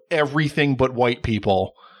of everything but white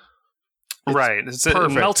people. It's a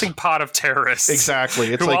melting pot of terrorists. Exactly.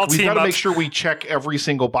 It's like, we've got to make sure we check every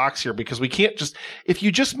single box here, because we can't just, if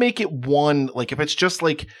you just make it one, like if it's just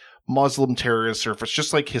like Muslim terrorists, or if it's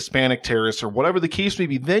just like Hispanic terrorists, or whatever the case may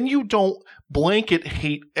be, then you don't blanket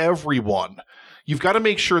hate everyone. You've got to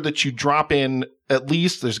make sure that you drop in, at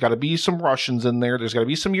least there's got to be some Russians in there. There's got to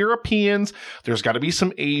be some Europeans. There's got to be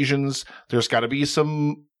some Asians. There's got to be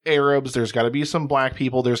some Arabs. There's got to be some black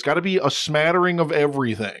people. There's got to be a smattering of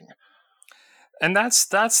everything. And that's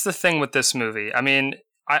the thing with this movie. I mean,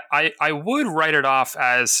 I would write it off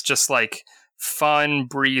as just like fun,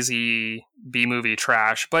 breezy B-movie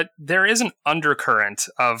trash, but there is an undercurrent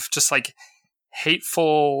of just like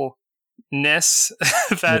hateful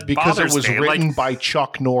that because it bothers was me. written by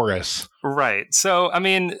Chuck Norris, right? So I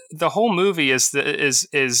mean, the whole movie is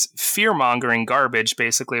fear-mongering garbage,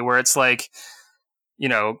 basically, where it's like,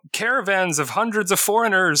 caravans of hundreds of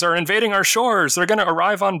foreigners are invading our shores. They're going to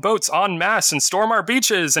arrive on boats en masse and storm our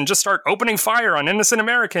beaches and just start opening fire on innocent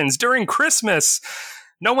Americans during Christmas.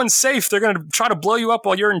 No one's safe. They're going to try to blow you up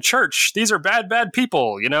while you're in church. These are bad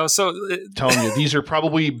people, So I'm telling you, these are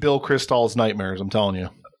probably Bill Kristol's nightmares. I'm telling you.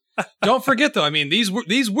 Don't forget, though, I mean, these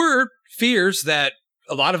were fears that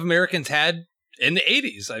a lot of Americans had in the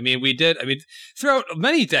 80s. I mean, throughout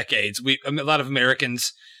many decades, a lot of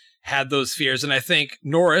Americans had those fears. And I think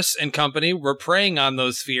Norris and company were preying on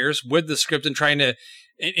those fears with the script and trying to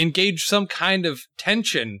engage some kind of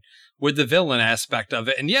tension with the villain aspect of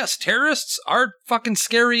it. And yes, terrorists are fucking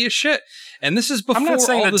scary as shit. And this is before I'm not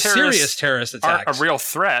saying all that the terrorists serious terrorist are attacks. a real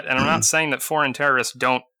threat, and I'm not saying that foreign terrorists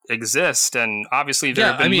don't exist. And obviously, there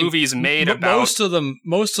have been movies made about most of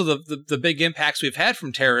the big impacts we've had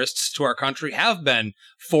from terrorists to our country have been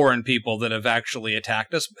foreign people that have actually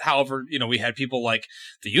attacked us. However, we had people like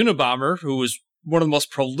the Unabomber, who was one of the most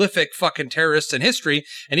prolific fucking terrorists in history,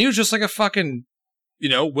 and he was just like a fucking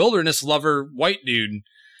wilderness lover white dude.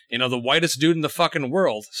 The whitest dude in the fucking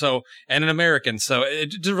world. So, and an American. So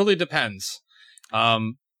it really depends.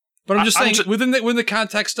 But I'm just saying, within the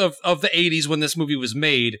context of the 80s when this movie was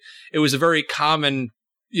made, it was a very common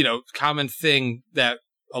thing that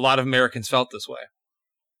a lot of Americans felt this way.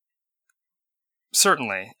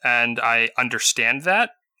 Certainly, and I understand that,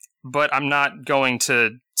 but I'm not going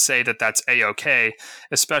to say that that's A-okay,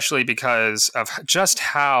 especially because of just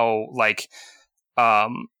how,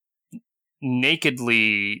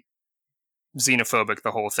 nakedly xenophobic the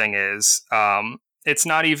whole thing is. It's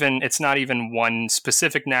not even one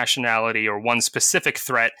specific nationality or one specific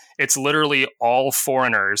threat. It's literally all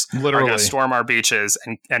foreigners are going to storm our beaches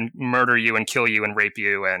and murder you and kill you and rape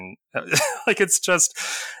you and it's just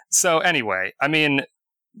so. Anyway, up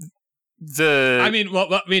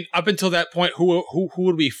until that point, who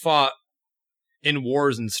would we fought in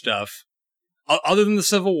wars and stuff other than the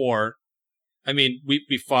Civil War?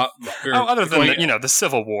 We fought. Other than the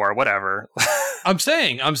Civil War, whatever. I'm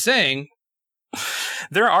saying.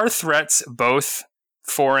 There are threats, both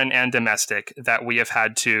foreign and domestic, that we have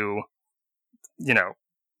had to,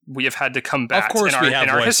 combat in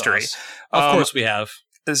our history. Of course we have.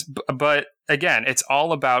 But again, it's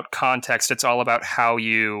all about context. It's all about how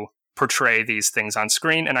you portray these things on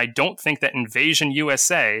screen, and I don't think that Invasion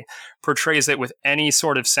USA portrays it with any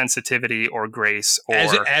sort of sensitivity or grace, or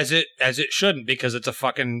as it shouldn't, because it's a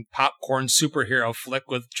fucking popcorn superhero flick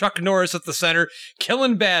with Chuck Norris at the center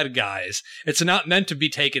killing bad guys. It's not meant to be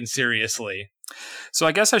taken seriously. So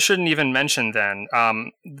I guess I shouldn't even mention then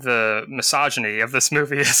the misogyny of this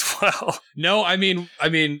movie as well. No, I'm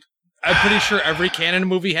pretty sure every canon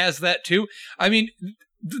movie has that too.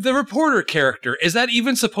 The reporter character, is that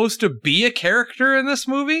even supposed to be a character in this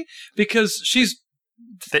movie? Because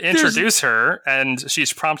they introduce her and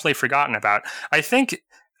she's promptly forgotten about. I think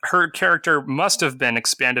her character must have been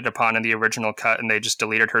expanded upon in the original cut and they just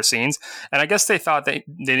deleted her scenes. And I guess they thought they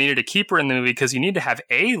needed to keep her in the movie because you need to have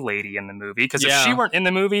a lady in the movie. Because if she weren't in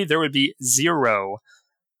the movie, there would be zero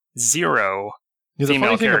the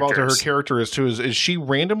funny thing about her character is she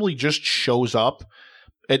randomly just shows up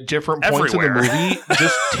at different points everywhere in the movie,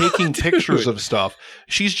 just taking pictures of stuff.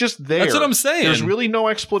 She's just there. That's what I'm saying. There's really no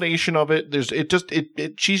explanation of it.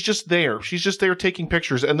 She's just there. She's just there taking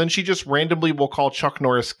pictures, and then she just randomly will call Chuck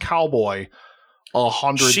Norris cowboy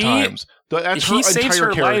 100 times. That's her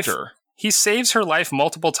entire character. He saves her life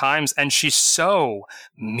multiple times, and she's so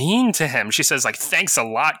mean to him. She says, "Thanks a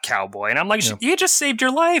lot, cowboy," and I'm like, "You just saved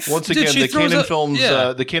your life." Once again,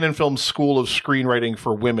 the Cannon Films School of Screenwriting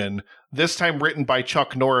for Women. This time written by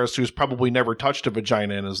Chuck Norris, who's probably never touched a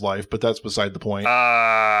vagina in his life, but that's beside the point.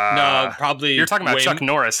 No, probably you're talking about Chuck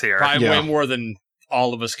Norris here. Probably way more than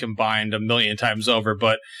all of us combined a million times over.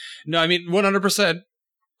 But no, 100%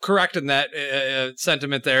 correct in that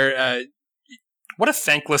sentiment there. What a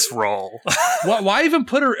thankless role. Why even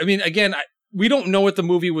put her? Again, we don't know what the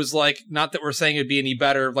movie was like. Not that we're saying it'd be any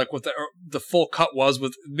better, like what the full cut was.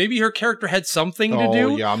 With maybe her character had something to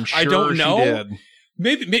do. Yeah, I'm sure I don't know. She did.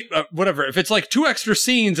 Maybe whatever. If it's 2 extra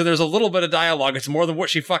scenes and there's a little bit of dialogue, it's more than what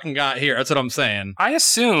she fucking got here. That's what I'm saying. I'm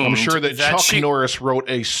sure that Chuck Norris wrote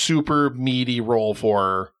a super meaty role for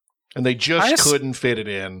her, and they just couldn't fit it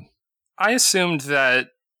in. I assumed that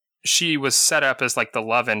she was set up as the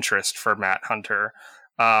love interest for Matt Hunter.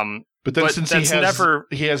 But then since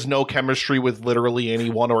he has no chemistry with literally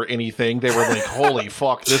anyone or anything, they were like, holy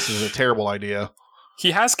fuck, this is a terrible idea.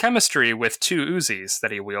 He has chemistry with 2 Uzis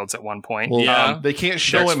that he wields at one point. Well, they can't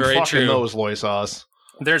show him fucking those, Loisos.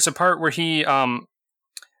 There's a part where he,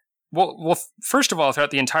 first of all, throughout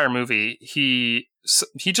the entire movie, he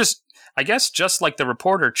just, I guess, just like the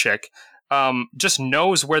reporter chick, just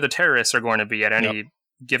knows where the terrorists are going to be at any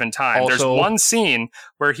given time. Also, there's one scene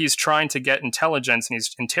where he's trying to get intelligence and he's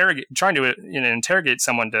trying to interrogate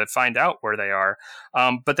someone to find out where they are,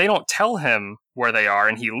 but they don't tell him where they are,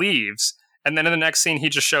 and he leaves. And then in the next scene, he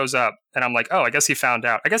just shows up, and I'm like, oh, I guess he found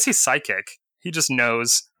out. I guess he's psychic. He just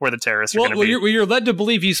knows where the terrorists are going to be. You're led to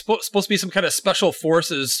believe he's supposed to be some kind of special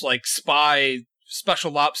forces, spy,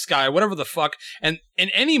 special ops guy, whatever the fuck. And in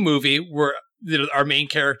any movie where our main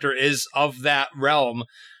character is of that realm,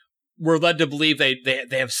 we're led to believe they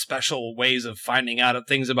have special ways of finding out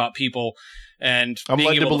things about people, and I'm being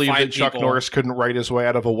led to able believe find that Chuck people. Norris couldn't write his way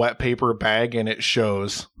out of a wet paper bag, and it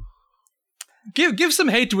shows. Give some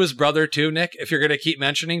hate to his brother too, Nick, if you're going to keep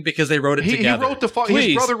mentioning, because they wrote it He together. wrote his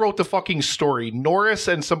Please. brother wrote the fucking story. Norris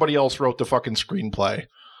and somebody else wrote the fucking screenplay.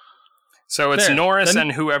 So it's There. Norris Then-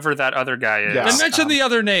 and whoever that other guy is. Yeah. Then mention the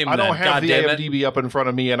other name. I don't then, have the goddammit. IMDb up in front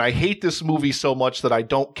of me, and I hate this movie so much that I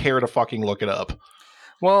don't care to fucking look it up.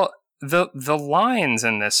 Well, the lines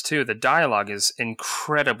in this too, the dialogue is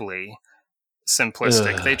incredibly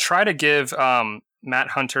simplistic. Ugh. They try to give Matt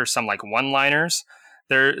Hunter some like one-liners.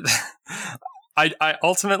 They're I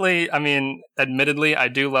ultimately, I mean, admittedly, I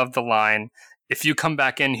do love the line, "If you come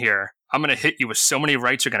back in here, I'm going to hit you with so many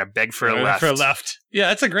rights you're going to beg for a left." For a left. Yeah,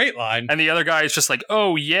 that's a great line. And the other guy is just like,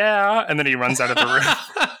 "Oh yeah," and then he runs out of the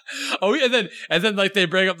room. Oh, yeah, and then like they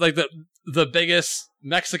bring up like the biggest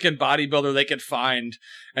Mexican bodybuilder they could find,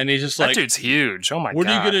 and he's just That like, dude's huge. Oh my "What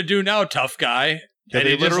god. are you gonna do now, tough guy?" Yeah, And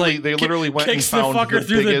they he just, literally went and kicks found the fucker the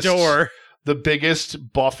through biggest, the door. the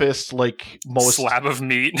biggest, buffest, like most slab of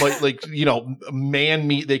meat? like you know, man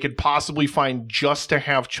meat they could possibly find just to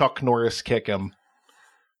have Chuck Norris kick him,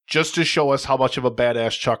 just to show us how much of a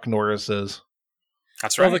badass Chuck Norris is.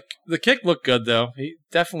 That's right. Well, the kick looked good though. He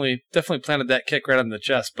definitely planted that kick right on the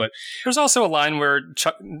chest. But There's also a line where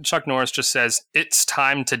Chuck Norris just says, "It's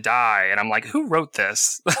time to die," and I'm like, "Who wrote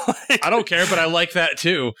this?" Like, I don't care. But I like that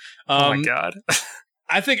too. oh my god.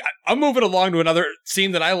 I think I'm moving along to another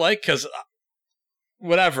scene that I like because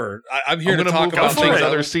whatever. I'm here I'm to gonna talk move about on to things.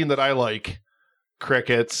 another scene that I like.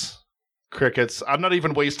 Crickets. I'm not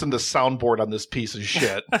even wasting the soundboard on this piece of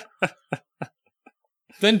shit.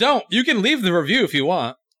 Then don't. You can leave the review if you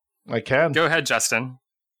want. I can. Go ahead, Justin.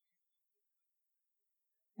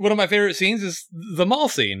 One of my favorite scenes is the mall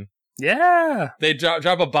scene. Yeah. They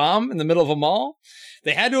drop a bomb in the middle of a mall.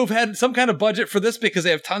 They had to have had some kind of budget for this because they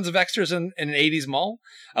have tons of extras in an 80s mall.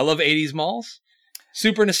 I love 80s malls.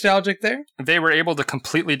 Super nostalgic there. They were able to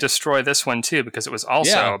completely destroy this one too because it was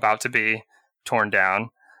also Yeah. about to be torn down.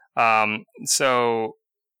 So,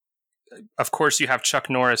 of course, you have Chuck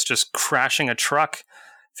Norris just crashing a truck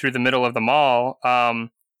through the middle of the mall.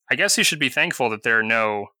 I guess he should be thankful that there are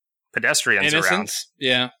no pedestrians around. Innocence.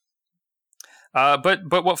 Yeah. But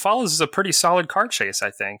what follows is a pretty solid car chase, I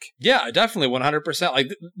think. Yeah, definitely 100%. Like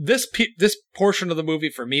this portion of the movie,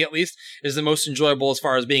 for me at least, is the most enjoyable as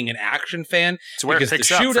far as being an action fan. It's where it Because the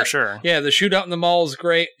picks up for shootout- sure. Yeah, the shootout in the mall is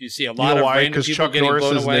great. You see a You lot know of why? random Because people Chuck getting Norris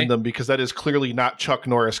blown isn't away. in them, because that is clearly not Chuck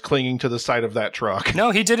Norris clinging to the side of that truck.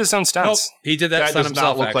 No, he did his own Nope, stunts. he did that That stunt does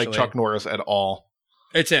himself. not look like actually. Chuck Norris at all.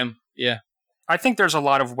 It's him. Yeah. I think there's a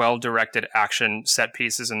lot of well-directed action set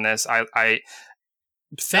pieces in this. I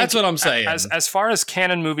think That's what I'm saying. As far as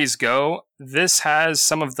canon movies go, this has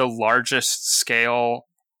some of the largest scale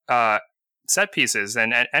set pieces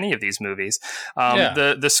in any of these movies.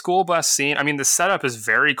 Yeah. The school bus scene, I mean, the setup is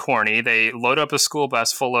very corny. They load up a school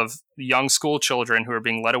bus full of young school children who are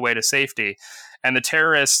being led away to safety, and the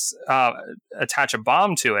terrorists attach a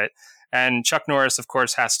bomb to it, and Chuck Norris, of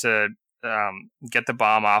course, has to get the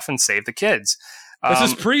bomb off and save the kids. This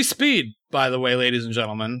is pre-Speed, by the way, ladies and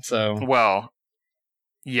gentlemen. So Well,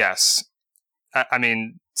 yes. I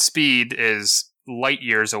mean, Speed is light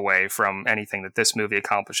years away from anything that this movie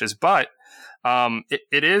accomplishes, but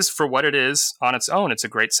it is, for what it is on its own, it's a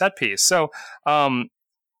great set piece. So,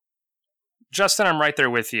 Justin, I'm right there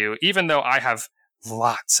with you, even though I have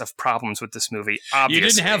lots of problems with this movie, obviously. you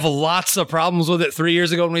didn't have lots of problems with it 3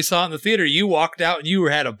 years ago when we saw it in the theater. You walked out and you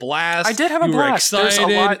had a blast. I did have a you blast. Were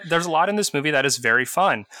excited. There's a lot in this movie that is very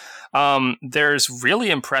fun. There's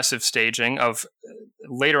really impressive staging of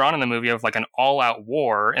later on in the movie of like an all-out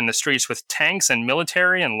war in the streets with tanks and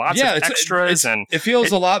military and lots of extras, and it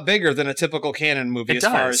feels a lot bigger than a typical canon movie It as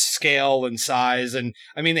far does. as scale and size. And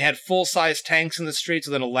I mean, they had full-size tanks in the streets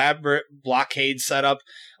with an elaborate blockade setup.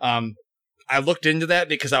 I looked into that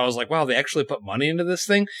because I was like, wow, they actually put money into this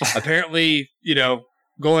thing. Apparently,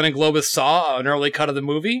 Golan and Globus saw an early cut of the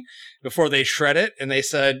movie before they shred it, and they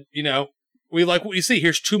said, we like what you see.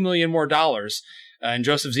 Here's $2 million more. And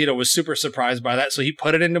Joseph Zito was super surprised by that, so he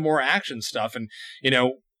put it into more action stuff. And,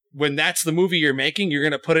 when that's the movie you're making, you're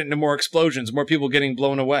going to put it into more explosions, more people getting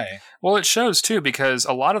blown away. Well, it shows too, because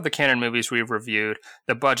a lot of the canon movies we've reviewed,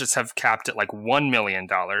 the budgets have capped at like $1 million.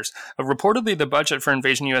 Reportedly, the budget for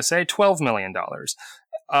Invasion USA, $12 million,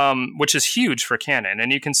 which is huge for canon,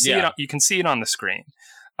 and you can see it. You can see it on the screen.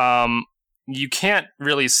 You can't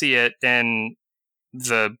really see it in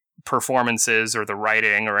the performances or the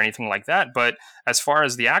writing or anything like that. But as far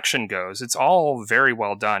as the action goes, it's all very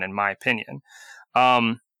well done, in my opinion.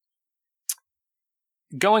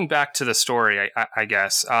 Going back to the story, I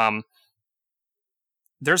guess,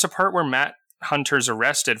 there's a part where Matt Hunter's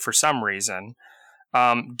arrested for some reason.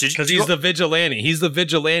 Because he's the vigilante. He's the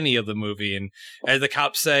vigilante of the movie. And as the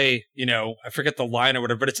cops say, I forget the line or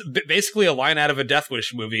whatever, but it's basically a line out of a Death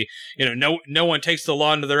Wish movie. No one takes the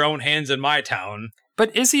law into their own hands in my town.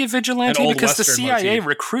 But is he a vigilante? Because the CIA motif.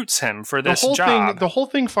 recruits him for this job. The whole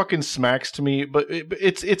thing fucking smacks to me, but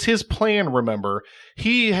it's his plan, remember.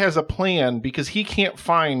 He has a plan because he can't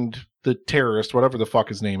find the terrorist, whatever the fuck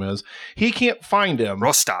his name is. He can't find him.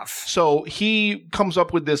 Rostov. So he comes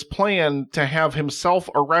up with this plan to have himself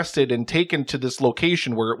arrested and taken to this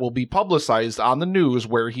location where it will be publicized on the news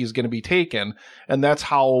where he's going to be taken. And that's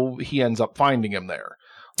how he ends up finding him there.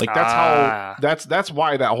 Like, that's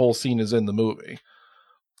why that whole scene is in the movie.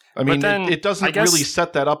 I mean, it doesn't really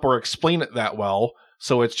set that up or explain it that well.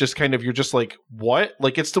 So it's just kind of, you're just like, what?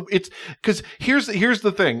 Like, it's because here's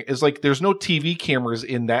the thing is, like, there's no TV cameras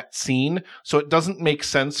in that scene. So it doesn't make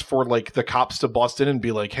sense for, like, the cops to bust in and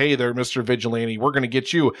be like, hey there, Mr. Vigilante, we're going to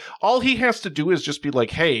get you. All he has to do is just be like,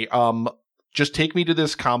 hey, just take me to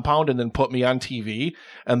this compound and then put me on TV.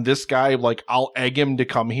 And this guy, like, I'll egg him to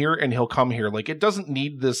come here and he'll come here. Like, it doesn't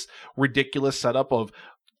need this ridiculous setup of,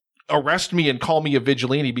 arrest me and call me a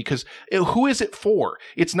vigilante, because who is it for?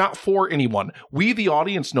 It's not for anyone. We, the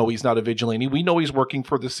audience, know he's not a vigilante. We know he's working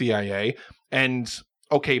for the CIA. And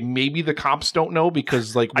okay, maybe the cops don't know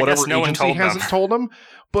because, like, whatever agency hasn't told them.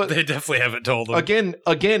 But they definitely haven't told him.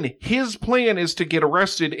 Again, his plan is to get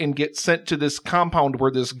arrested and get sent to this compound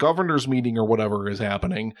where this governor's meeting or whatever is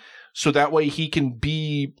happening. So that way he can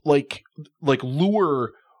be like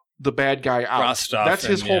lure the bad guy out. Rostov, that's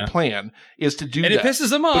his whole plan, is to do that. And it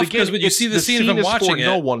pisses him off because when you see the scene of him watching it,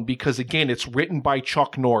 no one, because again, it's written by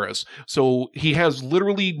Chuck Norris, so he has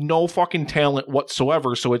literally no fucking talent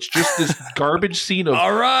whatsoever. So it's just this garbage scene of,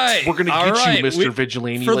 all right, we're gonna get you, Mr.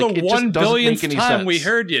 Vigilante. For like, the 1 billionth time, sense. we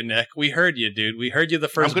heard you, Nick. We heard you, dude. We heard you the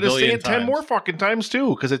first. I'm gonna say it 10 times. more fucking times too,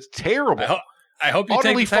 because it's terrible. I hope you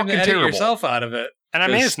Utterly take the time to edit terrible. yourself out of it. And I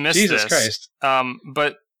may have missed Jesus this. Christ.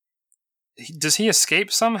 But does he escape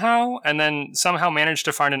somehow and then somehow manage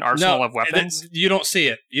to find an arsenal of weapons? You don't see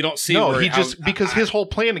it. You don't see. No, because his whole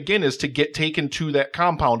plan again is to get taken to that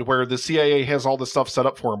compound where the CIA has all the stuff set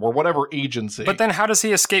up for him, or whatever agency. But then how does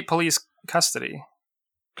he escape police custody?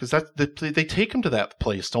 Because they take him to that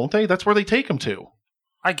place, don't they? That's where they take him to.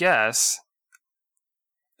 I guess.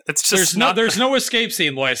 It's just there's no escape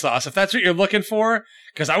scene, Loy Sauce. If that's what you're looking for,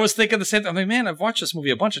 because I was thinking the same thing. I'm like, man, I've watched this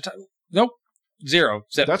movie a bunch of times. Nope. Zero.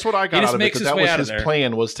 That's what I got out of it. That was his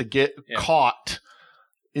plan, was to get caught.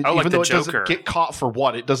 Even though it doesn't get caught for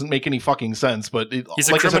what, it doesn't make any fucking sense. But he's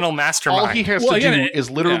a criminal mastermind. All he has to do is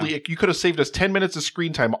literally, you could have saved us 10 minutes of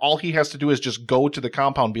screen time. All he has to do is just go to the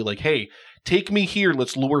compound and be like, hey, take me here.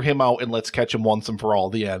 Let's lure him out and let's catch him once and for all.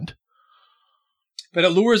 The end. But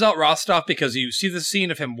it lures out Rostov because you see the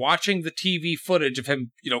scene of him watching the TV footage of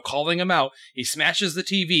him, calling him out. He smashes the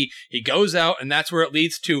TV. He goes out, and that's where it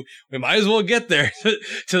leads to. We might as well get there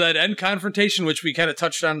to that end confrontation, which we kind of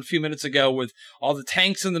touched on a few minutes ago, with all the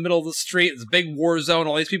tanks in the middle of the street, this big war zone,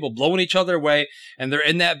 all these people blowing each other away, and they're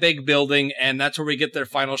in that big building, and that's where we get their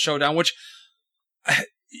final showdown. Which,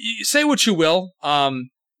 say what you will,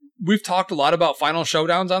 we've talked a lot about final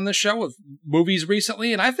showdowns on this show with movies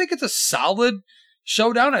recently, and I think it's a solid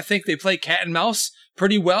showdown. I think they play cat and mouse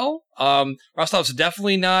pretty well. Rostov's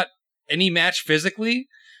definitely not any match physically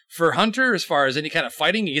for Hunter as far as any kind of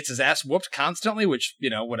fighting. He gets his ass whooped constantly, which,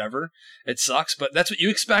 whatever. It sucks, but that's what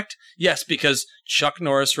you expect. Yes, because Chuck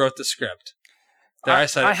Norris wrote the script. I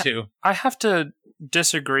said it too. I have to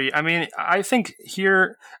disagree. I mean, I think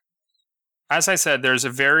here, as I said, there's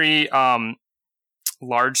a very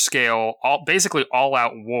large scale, basically all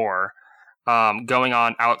out war going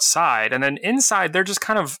on outside, and then inside they're just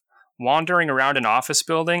kind of wandering around an office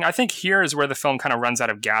building. I think here is where the film kind of runs out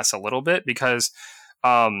of gas a little bit, because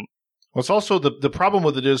it's also the problem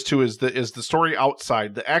with it is the story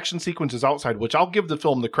outside. The action sequence is outside, which I'll give the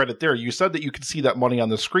film the credit there. You said that you could see that money on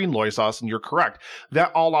the screen, Loy Sauce, and you're correct.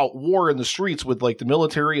 That all-out war in the streets with like the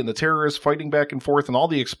military and the terrorists fighting back and forth and all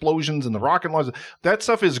the explosions and the rocket launches, that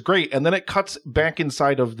stuff is great. And then it cuts back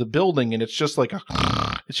inside of the building, and it's just like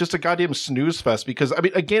it's just a goddamn snooze fest. Because I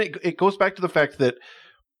mean, again, it goes back to the fact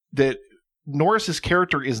that Norris's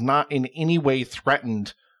character is not in any way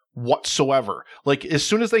threatened whatsoever. Like, as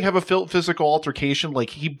soon as they have a physical altercation, like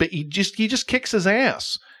he just kicks his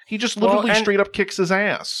ass. He just literally straight up kicks his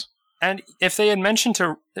ass. And if they had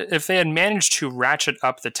managed to ratchet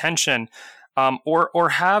up the tension, or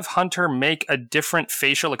have Hunter make a different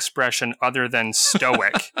facial expression other than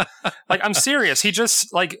stoic. Like, I'm serious. He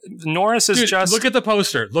just, like, Norris is just... Look at the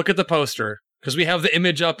poster. because we have the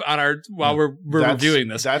image up on our while we're reviewing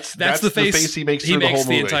this. That's the face he makes through the whole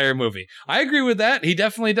movie. Entire movie. I agree with that. He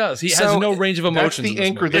definitely does. He has no range of emotions. That's the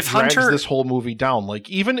anchor that drags this whole movie down. Like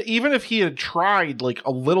even if he had tried like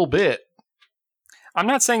a little bit. I'm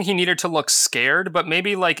not saying he needed to look scared, but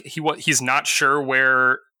maybe like he's not sure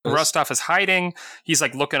where Rostov is hiding. He's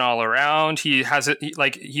like looking all around. He has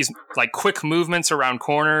he's like quick movements around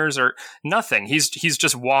corners or nothing. He's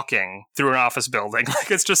just walking through an office building. Like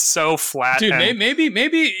it's just so flat. Dude, maybe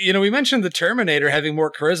we mentioned the Terminator having more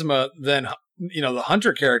charisma than the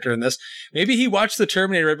Hunter character in this. Maybe he watched the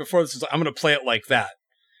Terminator right before this. I'm going to play it like that.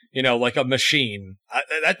 Like a machine.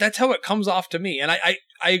 That's how it comes off to me. And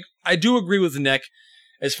I do agree with Nick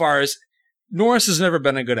as far as Norris has never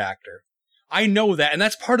been a good actor. I know that, and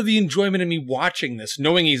that's part of the enjoyment of me watching this,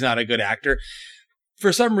 knowing he's not a good actor.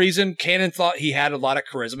 For some reason, Cannon thought he had a lot of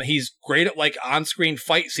charisma. He's great at like on-screen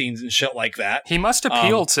fight scenes and shit like that. He must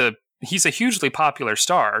appeal to. He's a hugely popular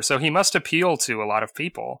star, so he must appeal to a lot of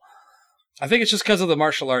people. I think it's just because of the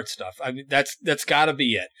martial arts stuff. I mean, that's got to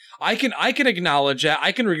be it. I can acknowledge that.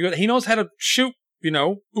 I can review it. He knows how to shoot,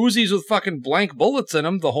 Uzis with fucking blank bullets in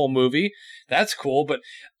them the whole movie. That's cool, but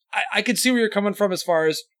I can see where you're coming from as far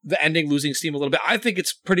as the ending losing steam a little bit. I think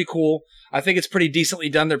it's pretty cool. I think it's pretty decently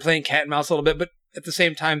done. They're playing cat and mouse a little bit, but at the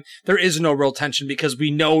same time, there is no real tension because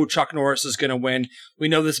we know Chuck Norris is going to win. We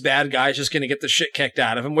know this bad guy is just going to get the shit kicked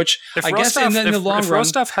out of him, which I guess in the long run... If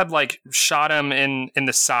Rostov had like shot him in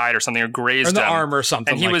the side or something or grazed him... Or the arm or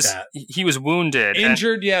something and he was wounded.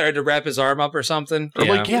 Injured, or had to wrap his arm up or something. Or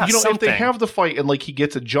if they have the fight and like he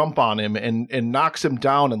gets a jump on him and knocks him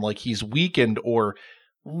down and like he's weakened or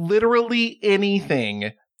literally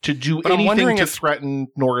anything... to do anything to threaten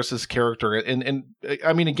Norris's character. And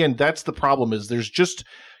I mean, again, that's the problem is there's just,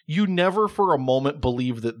 you never for a moment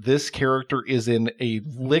believe that this character is in a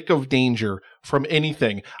lick of danger from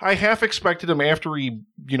anything. I half expected him after he,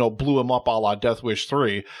 blew him up a la Death Wish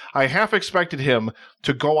 3. I half expected him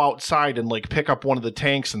to go outside and like pick up one of the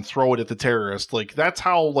tanks and throw it at the terrorist. Like that's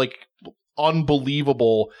how like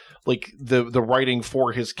unbelievable like the writing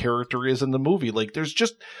for his character is in the movie. Like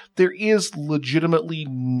there is legitimately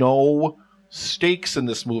no stakes in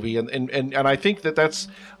this movie, and I think that's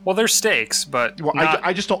there's stakes, but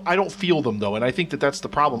I don't feel them though, and I think that's the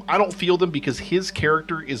problem. I don't feel them because his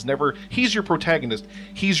character is never. He's your protagonist.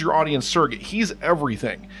 He's your audience surrogate. He's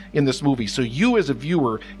everything in this movie. So you as a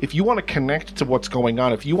viewer, if you want to connect to what's going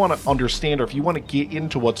on, if you want to understand, or if you want to get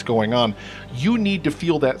into what's going on, you need to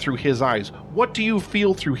feel that through his eyes. What do you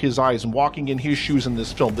feel through his eyes and walking in his shoes in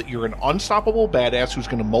this film? That you're an unstoppable badass who's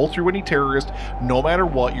going to mull through any terrorist, no matter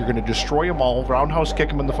what. You're going to destroy them all, roundhouse kick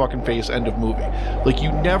him in the fucking face, end of movie. Like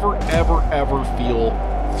you never, ever feel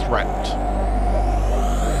threatened.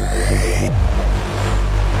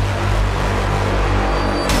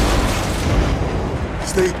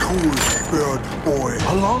 Stay cool, bird boy.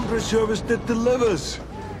 A laundry service that delivers.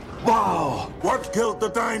 Wow! What killed the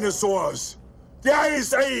dinosaurs? The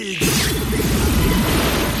Ice Age!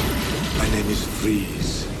 My name is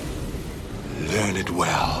Freeze. Learn it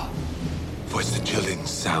well, for it's the chilling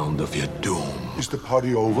sound of your doom. Is the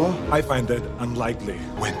party over? I find that unlikely.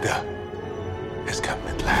 Winter has come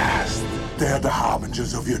at last. They're the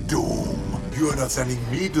harbingers of your doom. You're not sending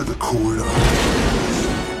me to the cooler.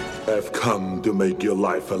 I've come to make your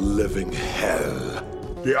life a living hell.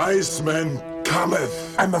 The Iceman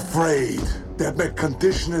cometh. I'm afraid that my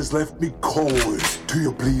condition has left me cold to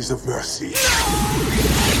your pleas of mercy.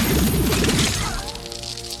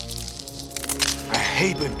 I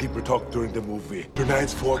hate when people talk during the movie.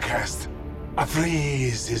 Tonight's forecast, a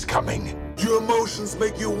freeze is coming. Your emotions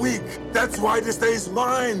make you weak. That's why this day is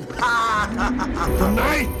mine.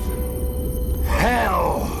 Tonight,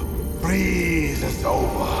 hell freezes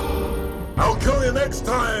over. I'll kill you next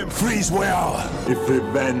time. Freeze well. If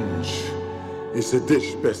revenge is a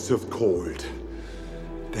dish best served cold,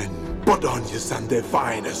 then put on your Sunday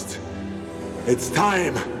finest. It's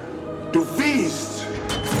time to feast.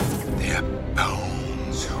 Their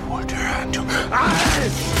bones will turn to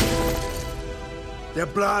ice. Their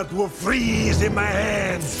blood will freeze in my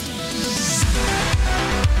hands.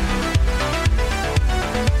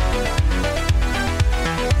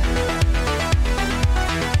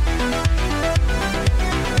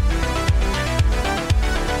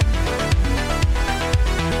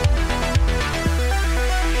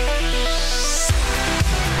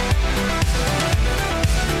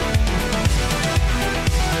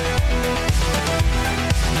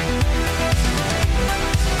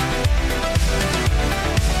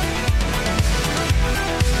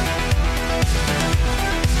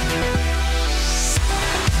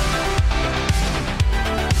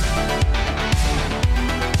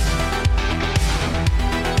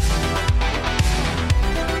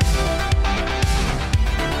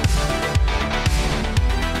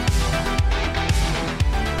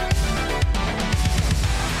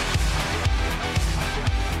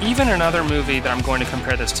 even another movie that I'm going to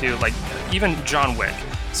compare this to, like even John Wick.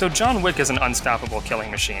 So John Wick is an unstoppable killing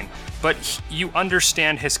machine, but you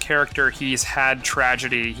understand his character. He's had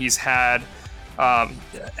tragedy. He's had,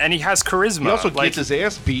 and he has charisma. He also gets his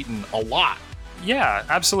ass beaten a lot. Yeah,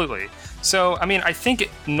 absolutely. So, I mean, I think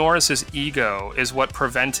Norris's ego is what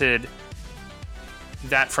prevented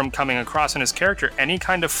that from coming across in his character. Any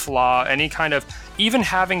kind of flaw, any kind of, even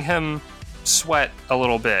having him sweat a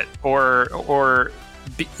little bit, or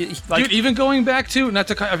like, dude, even going back to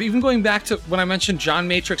when I mentioned John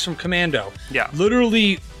Matrix from Commando. Yeah,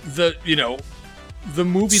 literally the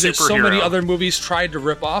movie that so many Superhero. other movies tried to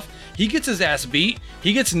rip off. He gets his ass beat.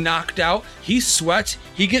 He gets knocked out. He sweats.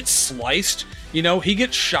 He gets sliced. He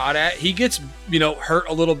gets shot at. He gets, hurt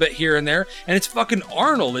a little bit here and there. And it's fucking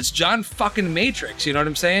Arnold. It's John fucking Matrix. You know what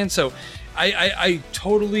I'm saying? So I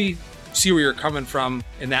totally see where you're coming from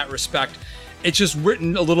in that respect. It's just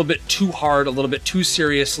written a little bit too hard, a little bit too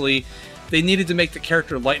seriously. They needed to make the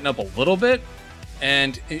character lighten up a little bit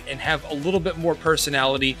and have a little bit more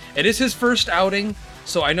personality. It is his first outing,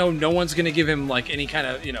 so I know no one's going to give him like any kind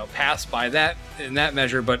of pass by that in that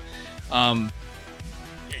measure. But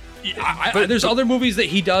there's other movies that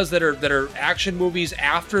he does that are action movies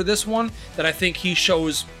after this one that I think he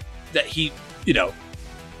shows that he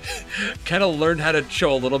kind of learned how to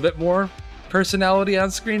show a little bit more personality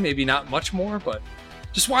on screen. Maybe not much more, but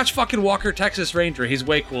just watch fucking Walker Texas Ranger. He's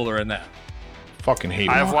way cooler in that. Fucking hate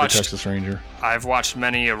Texas Ranger. I've watched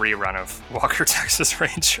many a rerun of Walker Texas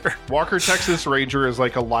Ranger. Walker Texas Ranger is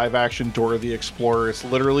like a live-action Dora the Explorer. It's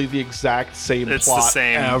literally the exact same plot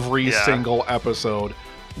every single episode.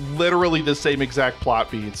 Literally the same exact plot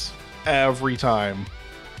beats every time.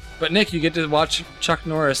 But Nick, you get to watch Chuck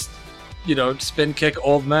Norris, spin kick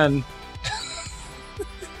old men.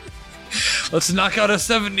 Let's knock out a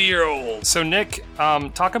 70-year-old. So Nick,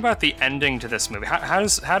 talk about the ending to this movie. How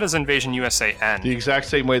does Invasion USA end? The exact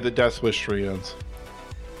same way that Death Wish 3 ends.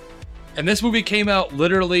 And this movie came out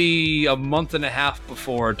literally a month and a half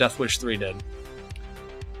before Death Wish 3 did.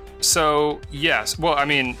 So, yes. Well, I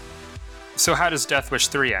mean, so how does Death Wish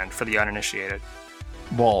 3 end for the uninitiated?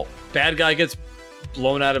 Well, bad guy gets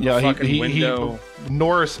blown out of a fucking window.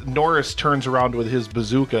 Norris turns around with his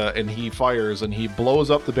bazooka and he fires and he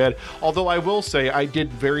blows up the bed. Although I will say I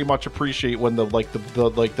did very much appreciate when the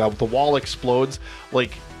wall explodes.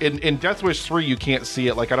 Like in Death Wish 3 you can't see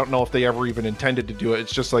it. Like I don't know if they ever even intended to do it.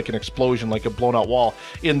 It's just like an explosion, like a blown out wall.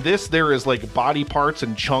 In this there is like body parts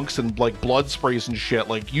and chunks and like blood sprays and shit.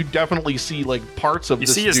 Like you definitely see like parts of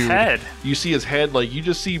this dude. You see his head. You see his head. Like you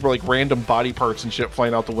just see like random body parts and shit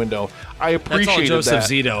flying out the window. I appreciated Joseph that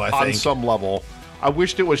Zito, I think. On some level. I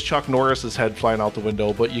wished it was Chuck Norris's head flying out the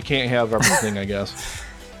window, but you can't have everything, I guess.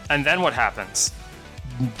 And then what happens?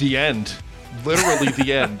 The end. Literally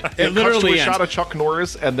the end. It literally cuts to a shot of Chuck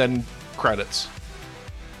Norris and then credits.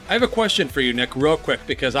 I have a question for you, Nick, real quick,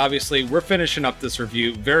 because obviously we're finishing up this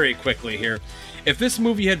review very quickly here. If this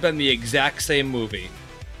movie had been the exact same movie,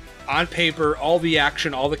 on paper, all the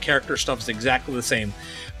action, all the character stuff is exactly the same,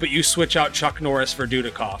 but you switch out Chuck Norris for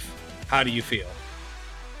Dudikoff, how do you feel?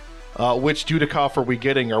 Which Dudikoff are we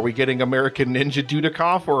getting? Are we getting American Ninja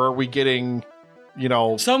Dudikoff, or are we getting,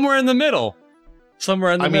 somewhere in the middle?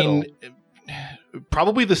 Somewhere in the middle. I mean,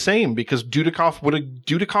 probably the same, because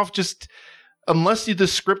Dudikoff just, unless the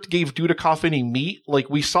script gave Dudikoff any meat, like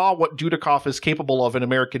we saw what Dudikoff is capable of in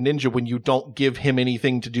American Ninja when you don't give him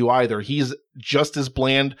anything to do either. He's just as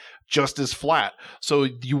bland, just as flat. So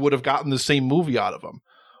you would have gotten the same movie out of him.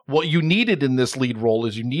 What you needed in this lead role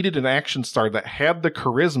is you needed an action star that had the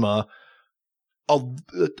charisma,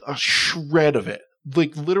 a shred of it.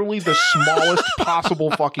 Like literally the smallest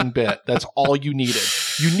possible fucking bit. That's all you needed.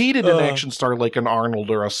 You needed an action star like an Arnold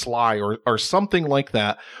or a Sly or something like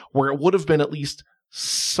that, where it would have been at least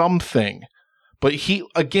something. But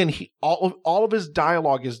all of his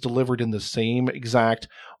dialogue is delivered in the same exact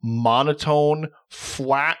monotone,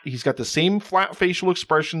 flat. He's got the same flat facial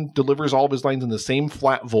expression, delivers all of his lines in the same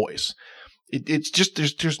flat voice. It's just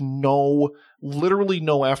there's literally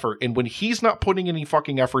no effort. And when he's not putting any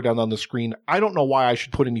fucking effort down on the screen, I don't know why I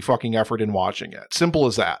should put any fucking effort in watching it. Simple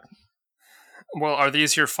as that. Well, are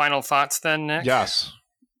these your final thoughts then, Nick? Yes.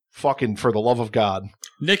 Fucking for the love of God.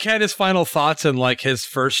 Nick had his final thoughts in like his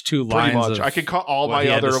first two lines. Pretty much. I could cut all my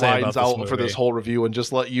other lines out for this whole review and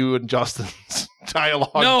just let you and Justin's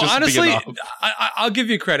dialogue. No, just honestly, be enough. I'll give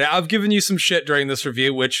you credit. I've given you some shit during this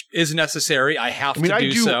review, which is necessary. I have to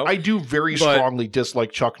do so. I do very strongly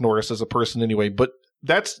dislike Chuck Norris as a person anyway, but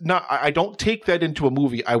that's not, I don't take that into a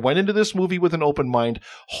movie. I went into this movie with an open mind,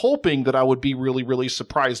 hoping that I would be really, really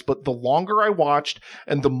surprised. But the longer I watched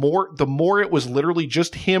and the more it was literally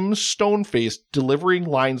just him stone-faced delivering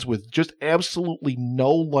lines with just absolutely no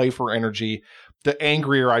life or energy, the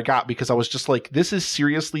angrier I got, because I was just like, this is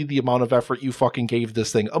seriously the amount of effort you fucking gave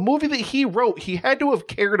this thing. A movie that he wrote, he had to have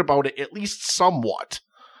cared about it at least somewhat.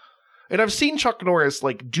 And I've seen Chuck Norris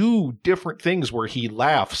like do different things where he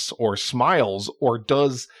laughs or smiles or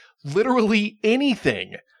does literally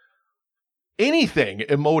anything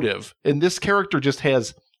emotive. And this character just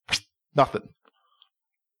has nothing.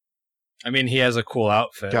 I mean, he has a cool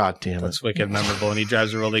outfit. God damn it. That's wicked memorable, and he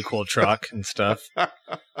drives a really cool truck and stuff.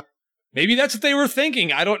 Maybe that's what they were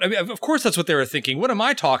thinking. I mean, of course that's what they were thinking. What am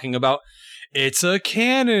I talking about? It's a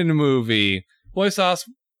canon movie. Boy Sauce,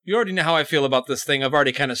 you already know how I feel about this thing. I've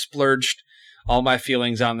already kind of splurged all my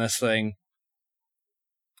feelings on this thing.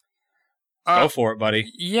 Go for it,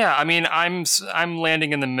 buddy. Yeah, I mean, I'm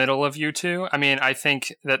landing in the middle of you two. I mean, I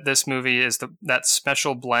think that this movie is that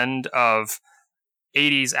special blend of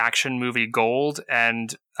 80s action movie gold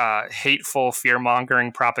and hateful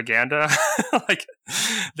fear-mongering propaganda. Like,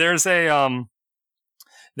 there's a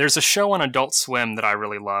show on Adult Swim that I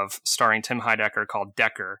really love, starring Tim Heidecker, called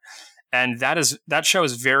Decker. And that show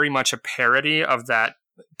is very much a parody of that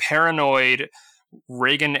paranoid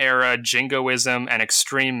Reagan-era jingoism and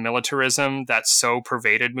extreme militarism that so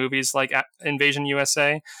pervaded movies like Invasion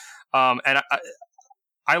USA. And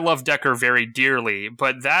I love Decker very dearly,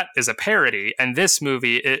 but that is a parody. And this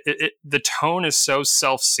movie, the tone is so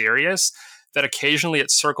self-serious that occasionally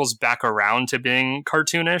it circles back around to being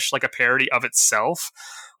cartoonish, like a parody of itself.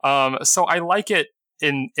 So I like it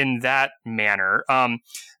in that manner.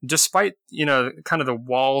 Despite, kind of the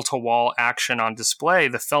wall-to-wall action on display,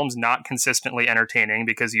 the film's not consistently entertaining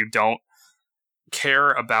because you don't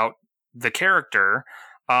care about the character.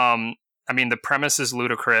 I mean, the premise is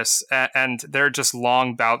ludicrous, and there are just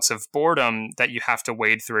long bouts of boredom that you have to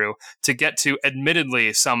wade through to get to,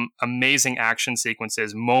 admittedly, some amazing action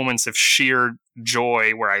sequences, moments of sheer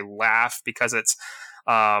joy where I laugh because it's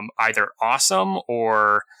either awesome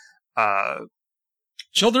or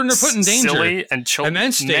children are put in danger. Silly, and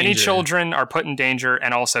immense danger. Many children are put in danger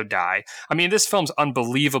and also die. I mean, this film's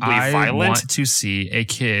unbelievably violent. I want to see a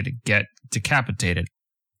kid get decapitated.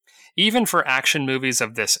 Even for action movies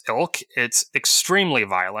of this ilk, it's extremely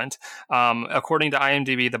violent. According to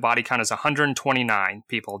IMDb, the body count is 129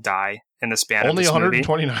 people die in the span of this movie.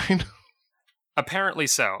 Only 129? Apparently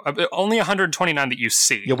so. Only 129 that you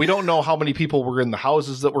see. Yeah, we don't know how many people were in the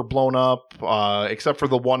houses that were blown up, except for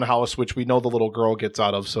the one house, which we know the little girl gets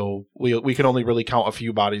out of. So we can only really count a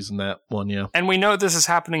few bodies in that one, yeah. And we know this is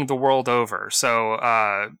happening the world over.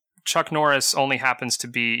 So Chuck Norris only happens to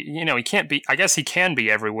be, he can't be, I guess he can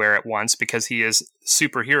be everywhere at once because he is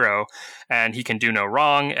superhero and he can do no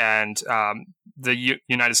wrong. And the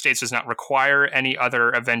United States does not require any other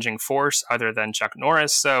avenging force other than Chuck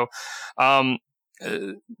Norris. So,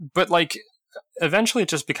 but like, eventually it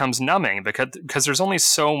just becomes numbing because there's only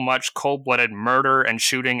so much cold-blooded murder and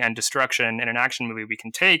shooting and destruction in an action movie we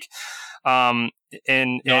can take.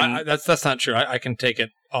 That's not true. I can take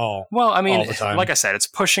it all. Well, I mean, all the time. Like I said, it's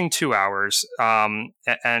pushing 2 hours,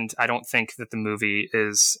 and I don't think that the movie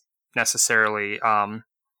is necessarily.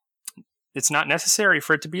 It's not necessary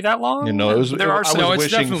for it to be that long. It was. There are some. No, it's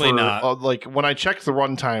definitely not. Like when I checked the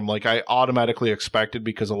runtime, like I automatically expected,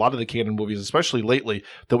 because a lot of the canon movies, especially lately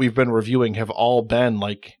that we've been reviewing, have all been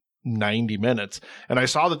like 90 minutes, and I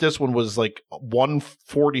saw that this one was like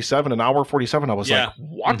 1:47, an hour 47. I was like,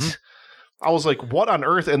 what? Mm-hmm. I was like, what on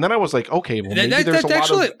earth? And then I was like, okay, well, maybe there's a lot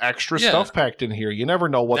of extra stuff packed in here. You never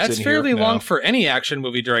know what's in here. That's fairly long for any action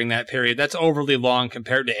movie during that period. That's overly long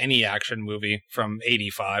compared to any action movie from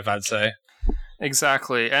 85, I'd say.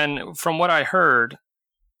 Exactly. And from what I heard,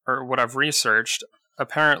 or what I've researched,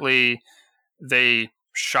 apparently they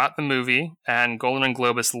shot the movie and Golan and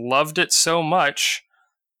Globus loved it so much,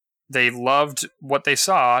 they loved what they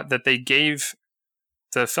saw, that they gave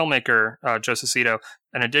the filmmaker, Joe Cicito,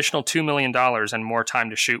 an additional $2 million and more time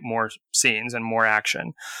to shoot more scenes and more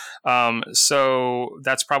action. So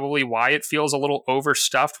that's probably why it feels a little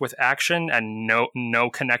overstuffed with action and no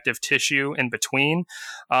connective tissue in between.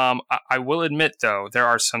 I will admit, though, there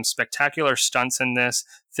are some spectacular stunts in this.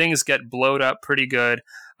 things get blowed up pretty good.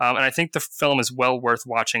 And I think the film is well worth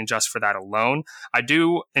watching just for that alone. I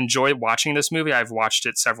do enjoy watching this movie. I've watched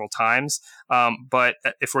it several times. But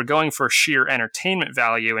if we're going for sheer entertainment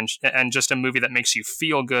value and just a movie that makes you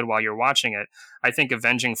feel good while you're watching it, I think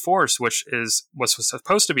Avenging Force, which was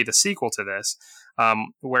supposed to be the sequel to this,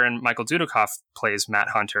 wherein Michael Dudikoff plays Matt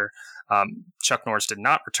Hunter, Chuck Norris did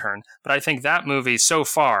not return. But I think that movie so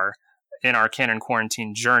far in our Canon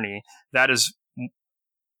Quarantine journey, that is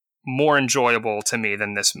more enjoyable to me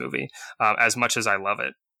than this movie, as much as I love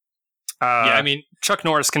it. Yeah, I mean, Chuck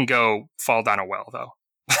Norris can go fall down a well,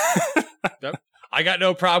 though. I got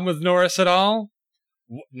no problem with Norris at all.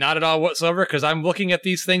 Not at all whatsoever, because I'm looking at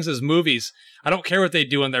these things as movies. I don't care what they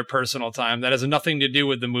do in their personal time. That has nothing to do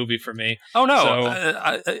with the movie for me. Oh,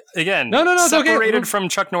 no. So, again, no, separated okay. from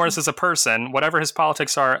Chuck Norris as a person, whatever his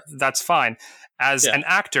politics are, that's fine. As an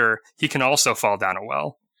actor, he can also fall down a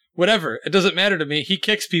well. Whatever. It doesn't matter to me. He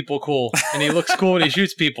kicks people cool, and he looks cool when he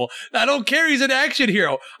shoots people. I don't care. He's an action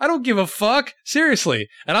hero. I don't give a fuck. Seriously.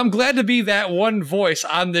 And I'm glad to be that one voice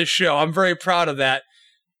on this show. I'm very proud of that.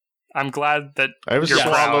 I'm glad that I've you're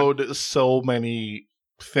swallowed so many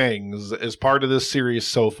things as part of this series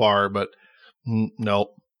so far, but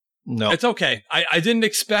no. It's okay. I didn't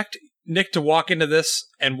expect Nick to walk into this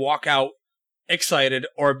and walk out excited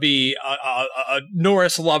or be a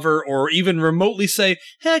Norris lover or even remotely say,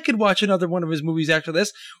 hey, I could watch another one of his movies after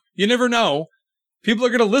this. You never know. People are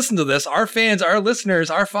going to listen to this. Our fans, our listeners,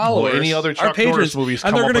 our followers, any other Chuck our patrons, Norris movies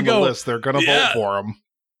come and they're up going on to the go, list, they're going to vote for them.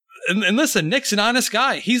 And listen, Nick's an honest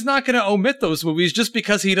guy. He's not going to omit those movies just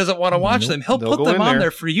because he doesn't want to watch them. He'll put them on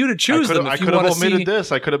there for you to choose them. I could have omitted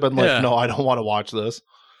this. I could have been like, no, I don't want to watch this.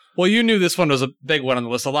 Well, you knew this one was a big one on the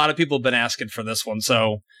list. A lot of people have been asking for this one,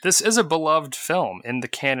 so... This is a beloved film in the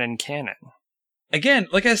canon. Again,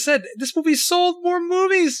 like I said, this movie sold more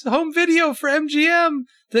movies, home video for MGM,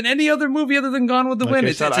 than any other movie other than Gone with the Wind.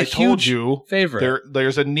 It's a huge favorite.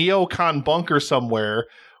 There's a neocon bunker somewhere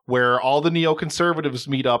where all the neoconservatives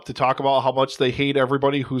meet up to talk about how much they hate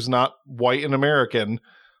everybody who's not white and American,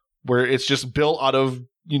 where it's just built out of,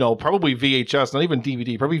 probably VHS, not even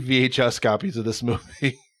DVD, probably VHS copies of this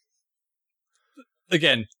movie.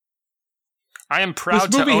 Again, I am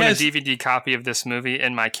proud to own a DVD copy of this movie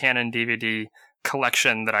in my Canon DVD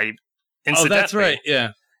collection that I incidentally, that's right.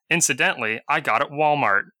 Yeah. Incidentally, I got at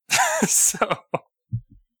Walmart. So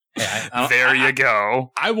yeah, there you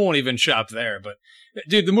go. I won't even shop there, but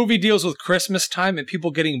dude, the movie deals with Christmas time and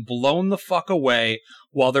people getting blown the fuck away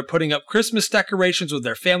while they're putting up Christmas decorations with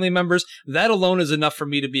their family members. That alone is enough for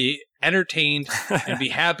me to be entertained and be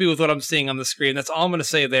happy with what I'm seeing on the screen. That's all I'm going to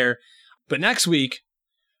say there. But next week,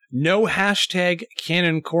 no hashtag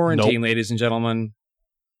Canon Quarantine, ladies and gentlemen.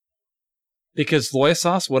 Because Loy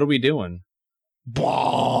Sauce, what are we doing?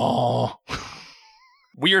 Bah.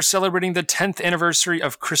 We are celebrating the 10th anniversary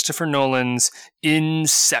of Christopher Nolan's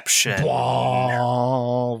Inception.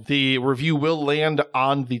 Bah. The review will land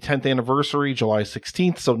on the 10th anniversary, July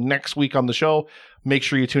 16th. So next week on the show, make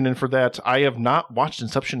sure you tune in for that. I have not watched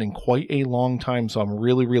Inception in quite a long time, so I'm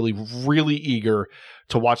really, really, really eager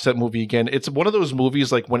to watch that movie again. It's one of those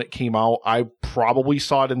movies, like when it came out, I probably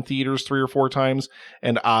saw it in theaters 3 or 4 times,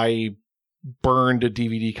 and I burned a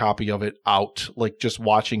DVD copy of it out, like just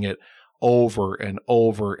watching it over and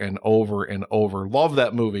over and over and over. Love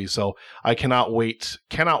that movie, so I cannot wait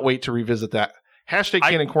to revisit that. Hashtag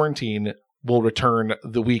Canon Quarantine will return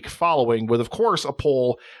the week following with, of course, a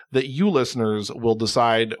poll that you listeners will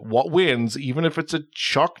decide what wins, even if it's a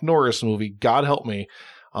Chuck Norris movie, God help me,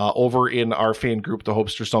 over in our fan group, the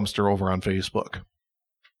Hopester Sumster, over on Facebook.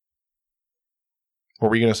 What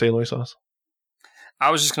were you going to say, Loy Sauce?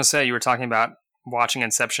 I was just going to say, you were talking about watching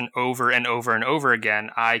Inception over and over and over again.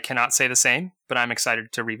 I cannot say the same, but I'm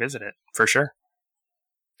excited to revisit it, for sure.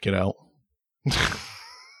 Get out.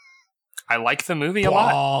 I like the movie a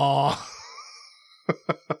lot.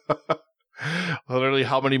 Literally,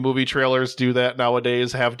 how many movie trailers do that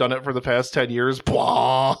nowadays? Have done it for the past 10 years?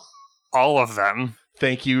 Blah. All of them.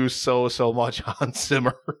 Thank you so much, Hans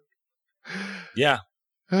Zimmer. Yeah.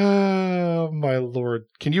 Oh, my Lord.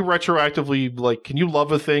 Can you retroactively, can you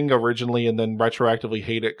love a thing originally and then retroactively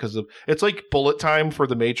hate it? Because it's like bullet time for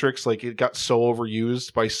The Matrix. Like, it got so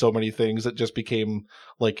overused by so many things, it just became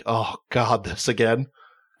like, oh, God, this again.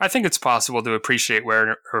 I think it's possible to appreciate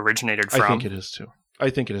where it originated from. I think it is, too.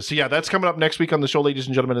 So, yeah, that's coming up next week on the show, ladies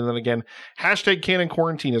and gentlemen. And then again, hashtag Canon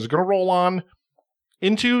Quarantine is going to roll on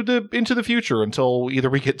into the future until either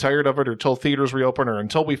we get tired of it or until theaters reopen or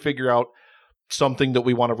until we figure out something that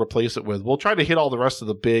we want to replace it with. We'll try to hit all the rest of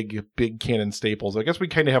the big canon staples. I guess we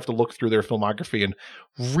kind of have to look through their filmography and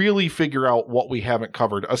really figure out what we haven't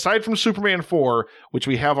covered. Aside from Superman 4, which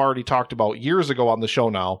we have already talked about years ago on the show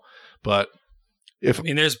now, but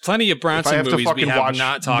there's plenty of Bronson movies we have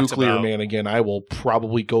not talked Nuclear about. Man again, I will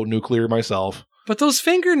probably go nuclear myself. But those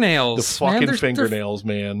fingernails. The fucking fingernails,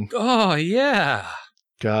 man. Oh, yeah.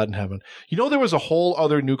 God in heaven. You know, there was a whole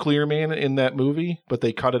other Nuclear Man in that movie, but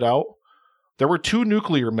they cut it out. There were 2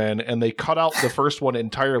 Nuclear Men, and they cut out the first one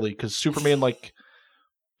entirely because Superman,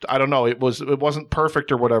 I don't know, it wasn't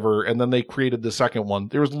perfect or whatever, and then they created the second one.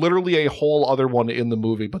 There was literally a whole other one in the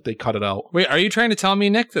movie, but they cut it out. Wait, are you trying to tell me,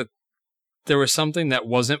 Nick, that there was something that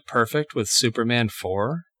wasn't perfect with Superman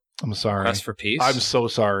 4? I'm sorry. Quest for Peace? I'm so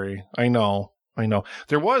sorry. I know.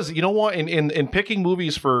 There was, you know what, in picking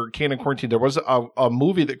movies for Canon Quarantine, there was a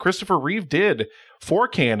movie that Christopher Reeve did for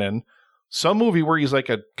Canon, some movie where he's like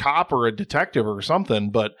a cop or a detective or something,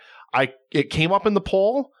 but it came up in the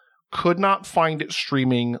poll, could not find it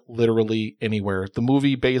streaming literally anywhere. The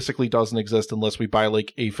movie basically doesn't exist unless we buy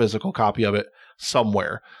like a physical copy of it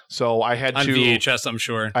somewhere. So I had on VHS, I'm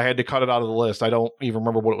sure. I had to cut it out of the list. I don't even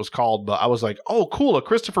remember what it was called, but I was like, oh, cool, a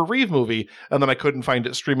Christopher Reeve movie. And then I couldn't find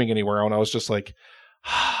it streaming anywhere. And I was just like,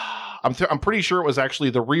 I'm pretty sure it was actually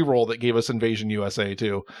the reroll that gave us Invasion USA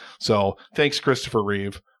too. So thanks, Christopher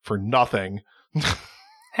Reeve, for nothing.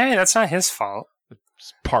 Hey, that's not his fault.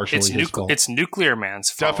 It's partially his fault. It's Nuclear Man's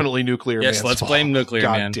fault. Definitely Nuclear Man's fault. Yes, let's blame Nuclear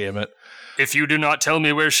Man. God damn it. If you do not tell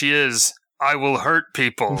me where she is, I will hurt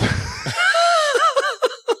people.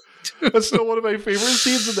 That's still one of my favorite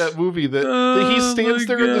scenes in that movie, that he stands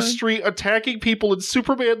there in the street attacking people, and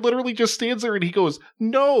Superman literally just stands there and he goes,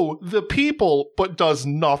 no, the people, but does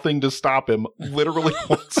nothing to stop him, literally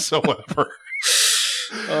whatsoever.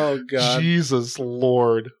 Oh, God. Jesus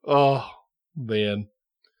Lord. Oh, man.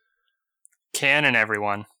 Canon,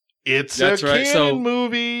 everyone. That's a right. canon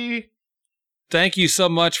movie. Thank you so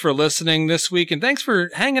much for listening this week, and thanks for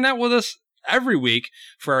hanging out with us every week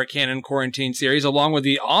for our Canon Quarantine series, along with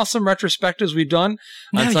the awesome retrospectives we've done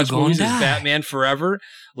on such movies as Batman Forever,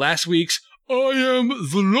 last week's I Am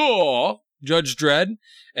the Law, Judge Dredd,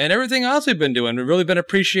 and everything else we've been doing. We've really been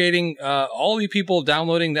appreciating all you people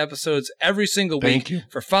downloading the episodes every single week. Thank you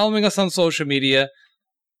for following us on social media.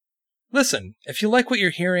 Listen, if you like what you're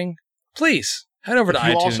hearing, please head over to iTunes.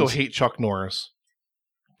 You also hate Chuck Norris.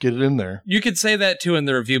 Get it in there. You could say that too in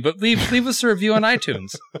the review, but leave us a review on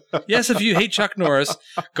iTunes. Yes, if you hate Chuck Norris,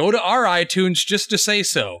 go to our iTunes just to say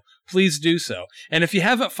so. Please do so. And if you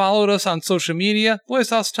haven't followed us on social media,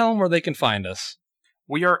 Lois, I'll tell them where they can find us.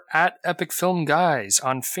 We are at Epic Film Guys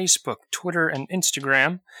on Facebook, Twitter, and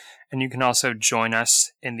Instagram. And you can also join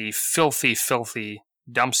us in the Filthy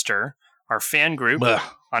Dumpster, our fan group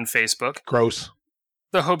on Facebook. Gross.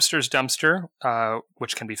 The Hopesters Dumpster,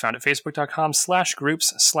 which can be found at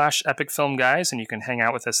facebook.com/groups/Epic Film Guys, and you can hang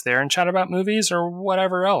out with us there and chat about movies or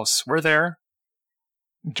whatever else. We're there.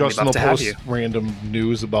 Justin will post random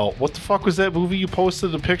news about, what the fuck was that movie you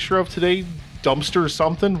posted a picture of today? Dumpster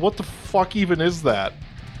something? What the fuck even is that?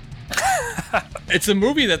 It's a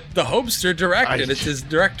movie that the Hopester directed. It's his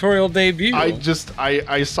directorial debut.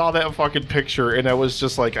 I saw that fucking picture and I was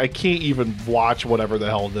just like, I can't even watch whatever the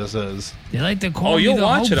hell this is. They like to call me you'll the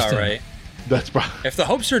watch Hopester. it, all right. That's if the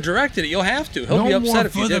Hopester directed it, you'll have to. He'll be upset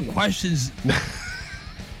if you didn't. No more further questions.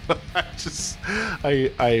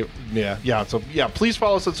 So please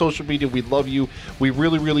follow us on social media. We love you. We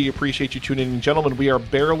really, really appreciate you tuning in. Gentlemen, we are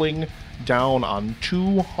barreling down on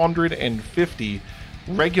 250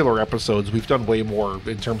 regular episodes. We've done way more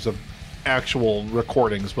in terms of actual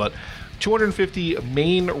recordings, but 250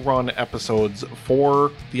 main run episodes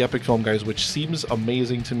for the Epic Film Guys, which seems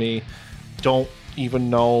amazing to me. Don't even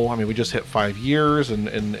know. I mean, we just hit 5 years, and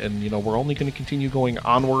you know, we're only going to continue going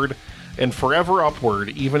onward and forever upward,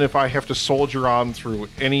 even if I have to soldier on through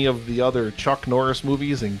any of the other Chuck Norris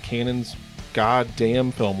movies in Canon's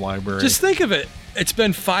goddamn film library. Just think of it. It's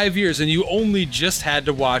been 5 years, and you only just had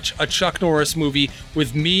to watch a Chuck Norris movie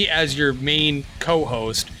with me as your main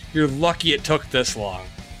co-host. You're lucky it took this long.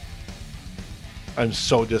 I'm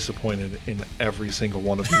so disappointed in every single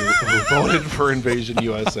one of you who voted for Invasion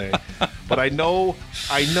USA. But I know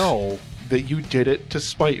that you did it to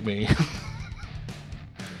spite me.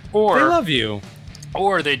 Or they love you.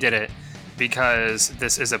 Or they did it because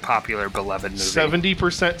this is a popular, beloved movie.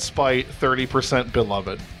 70% spite, 30%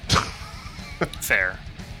 beloved. Fair.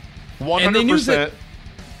 100%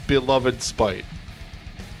 beloved spite.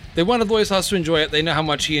 They wanted Lois House to enjoy it. They know how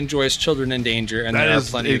much he enjoys Children in Danger, and there are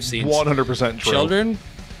plenty of scenes. 100% true. Children,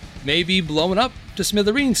 may be blown up to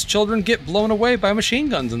smithereens. Children get blown away by machine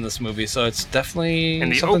guns in this movie, so it's definitely In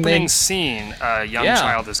the opening scene, a young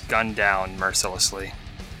child is gunned down mercilessly.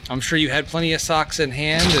 I'm sure you had plenty of socks in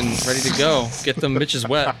hand and ready to go. Get them bitches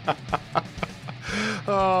wet.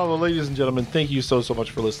 Oh, well, ladies and gentlemen, thank you so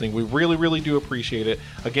much for listening. We really, really do appreciate it.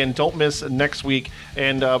 Again, don't miss next week.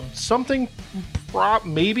 And something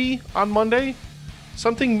maybe on Monday.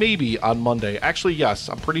 Something maybe on Monday. Actually, yes,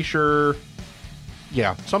 I'm pretty sure.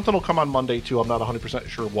 Yeah, something will come on Monday, too. I'm not 100%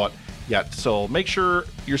 sure what yet. So make sure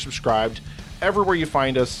you're subscribed everywhere you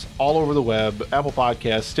find us, all over the web, Apple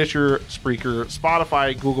Podcasts, Stitcher, Spreaker,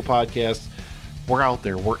 Spotify, Google Podcasts. We're out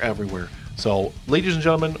there. We're everywhere. So, ladies and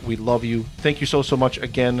gentlemen, we love you. Thank you so much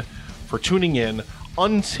again for tuning in.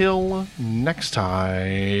 Until next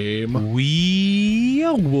time, we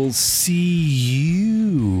will see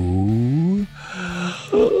you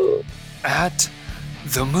at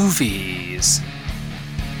the movies.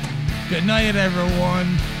 Good night,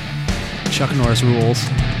 everyone. Chuck Norris rules.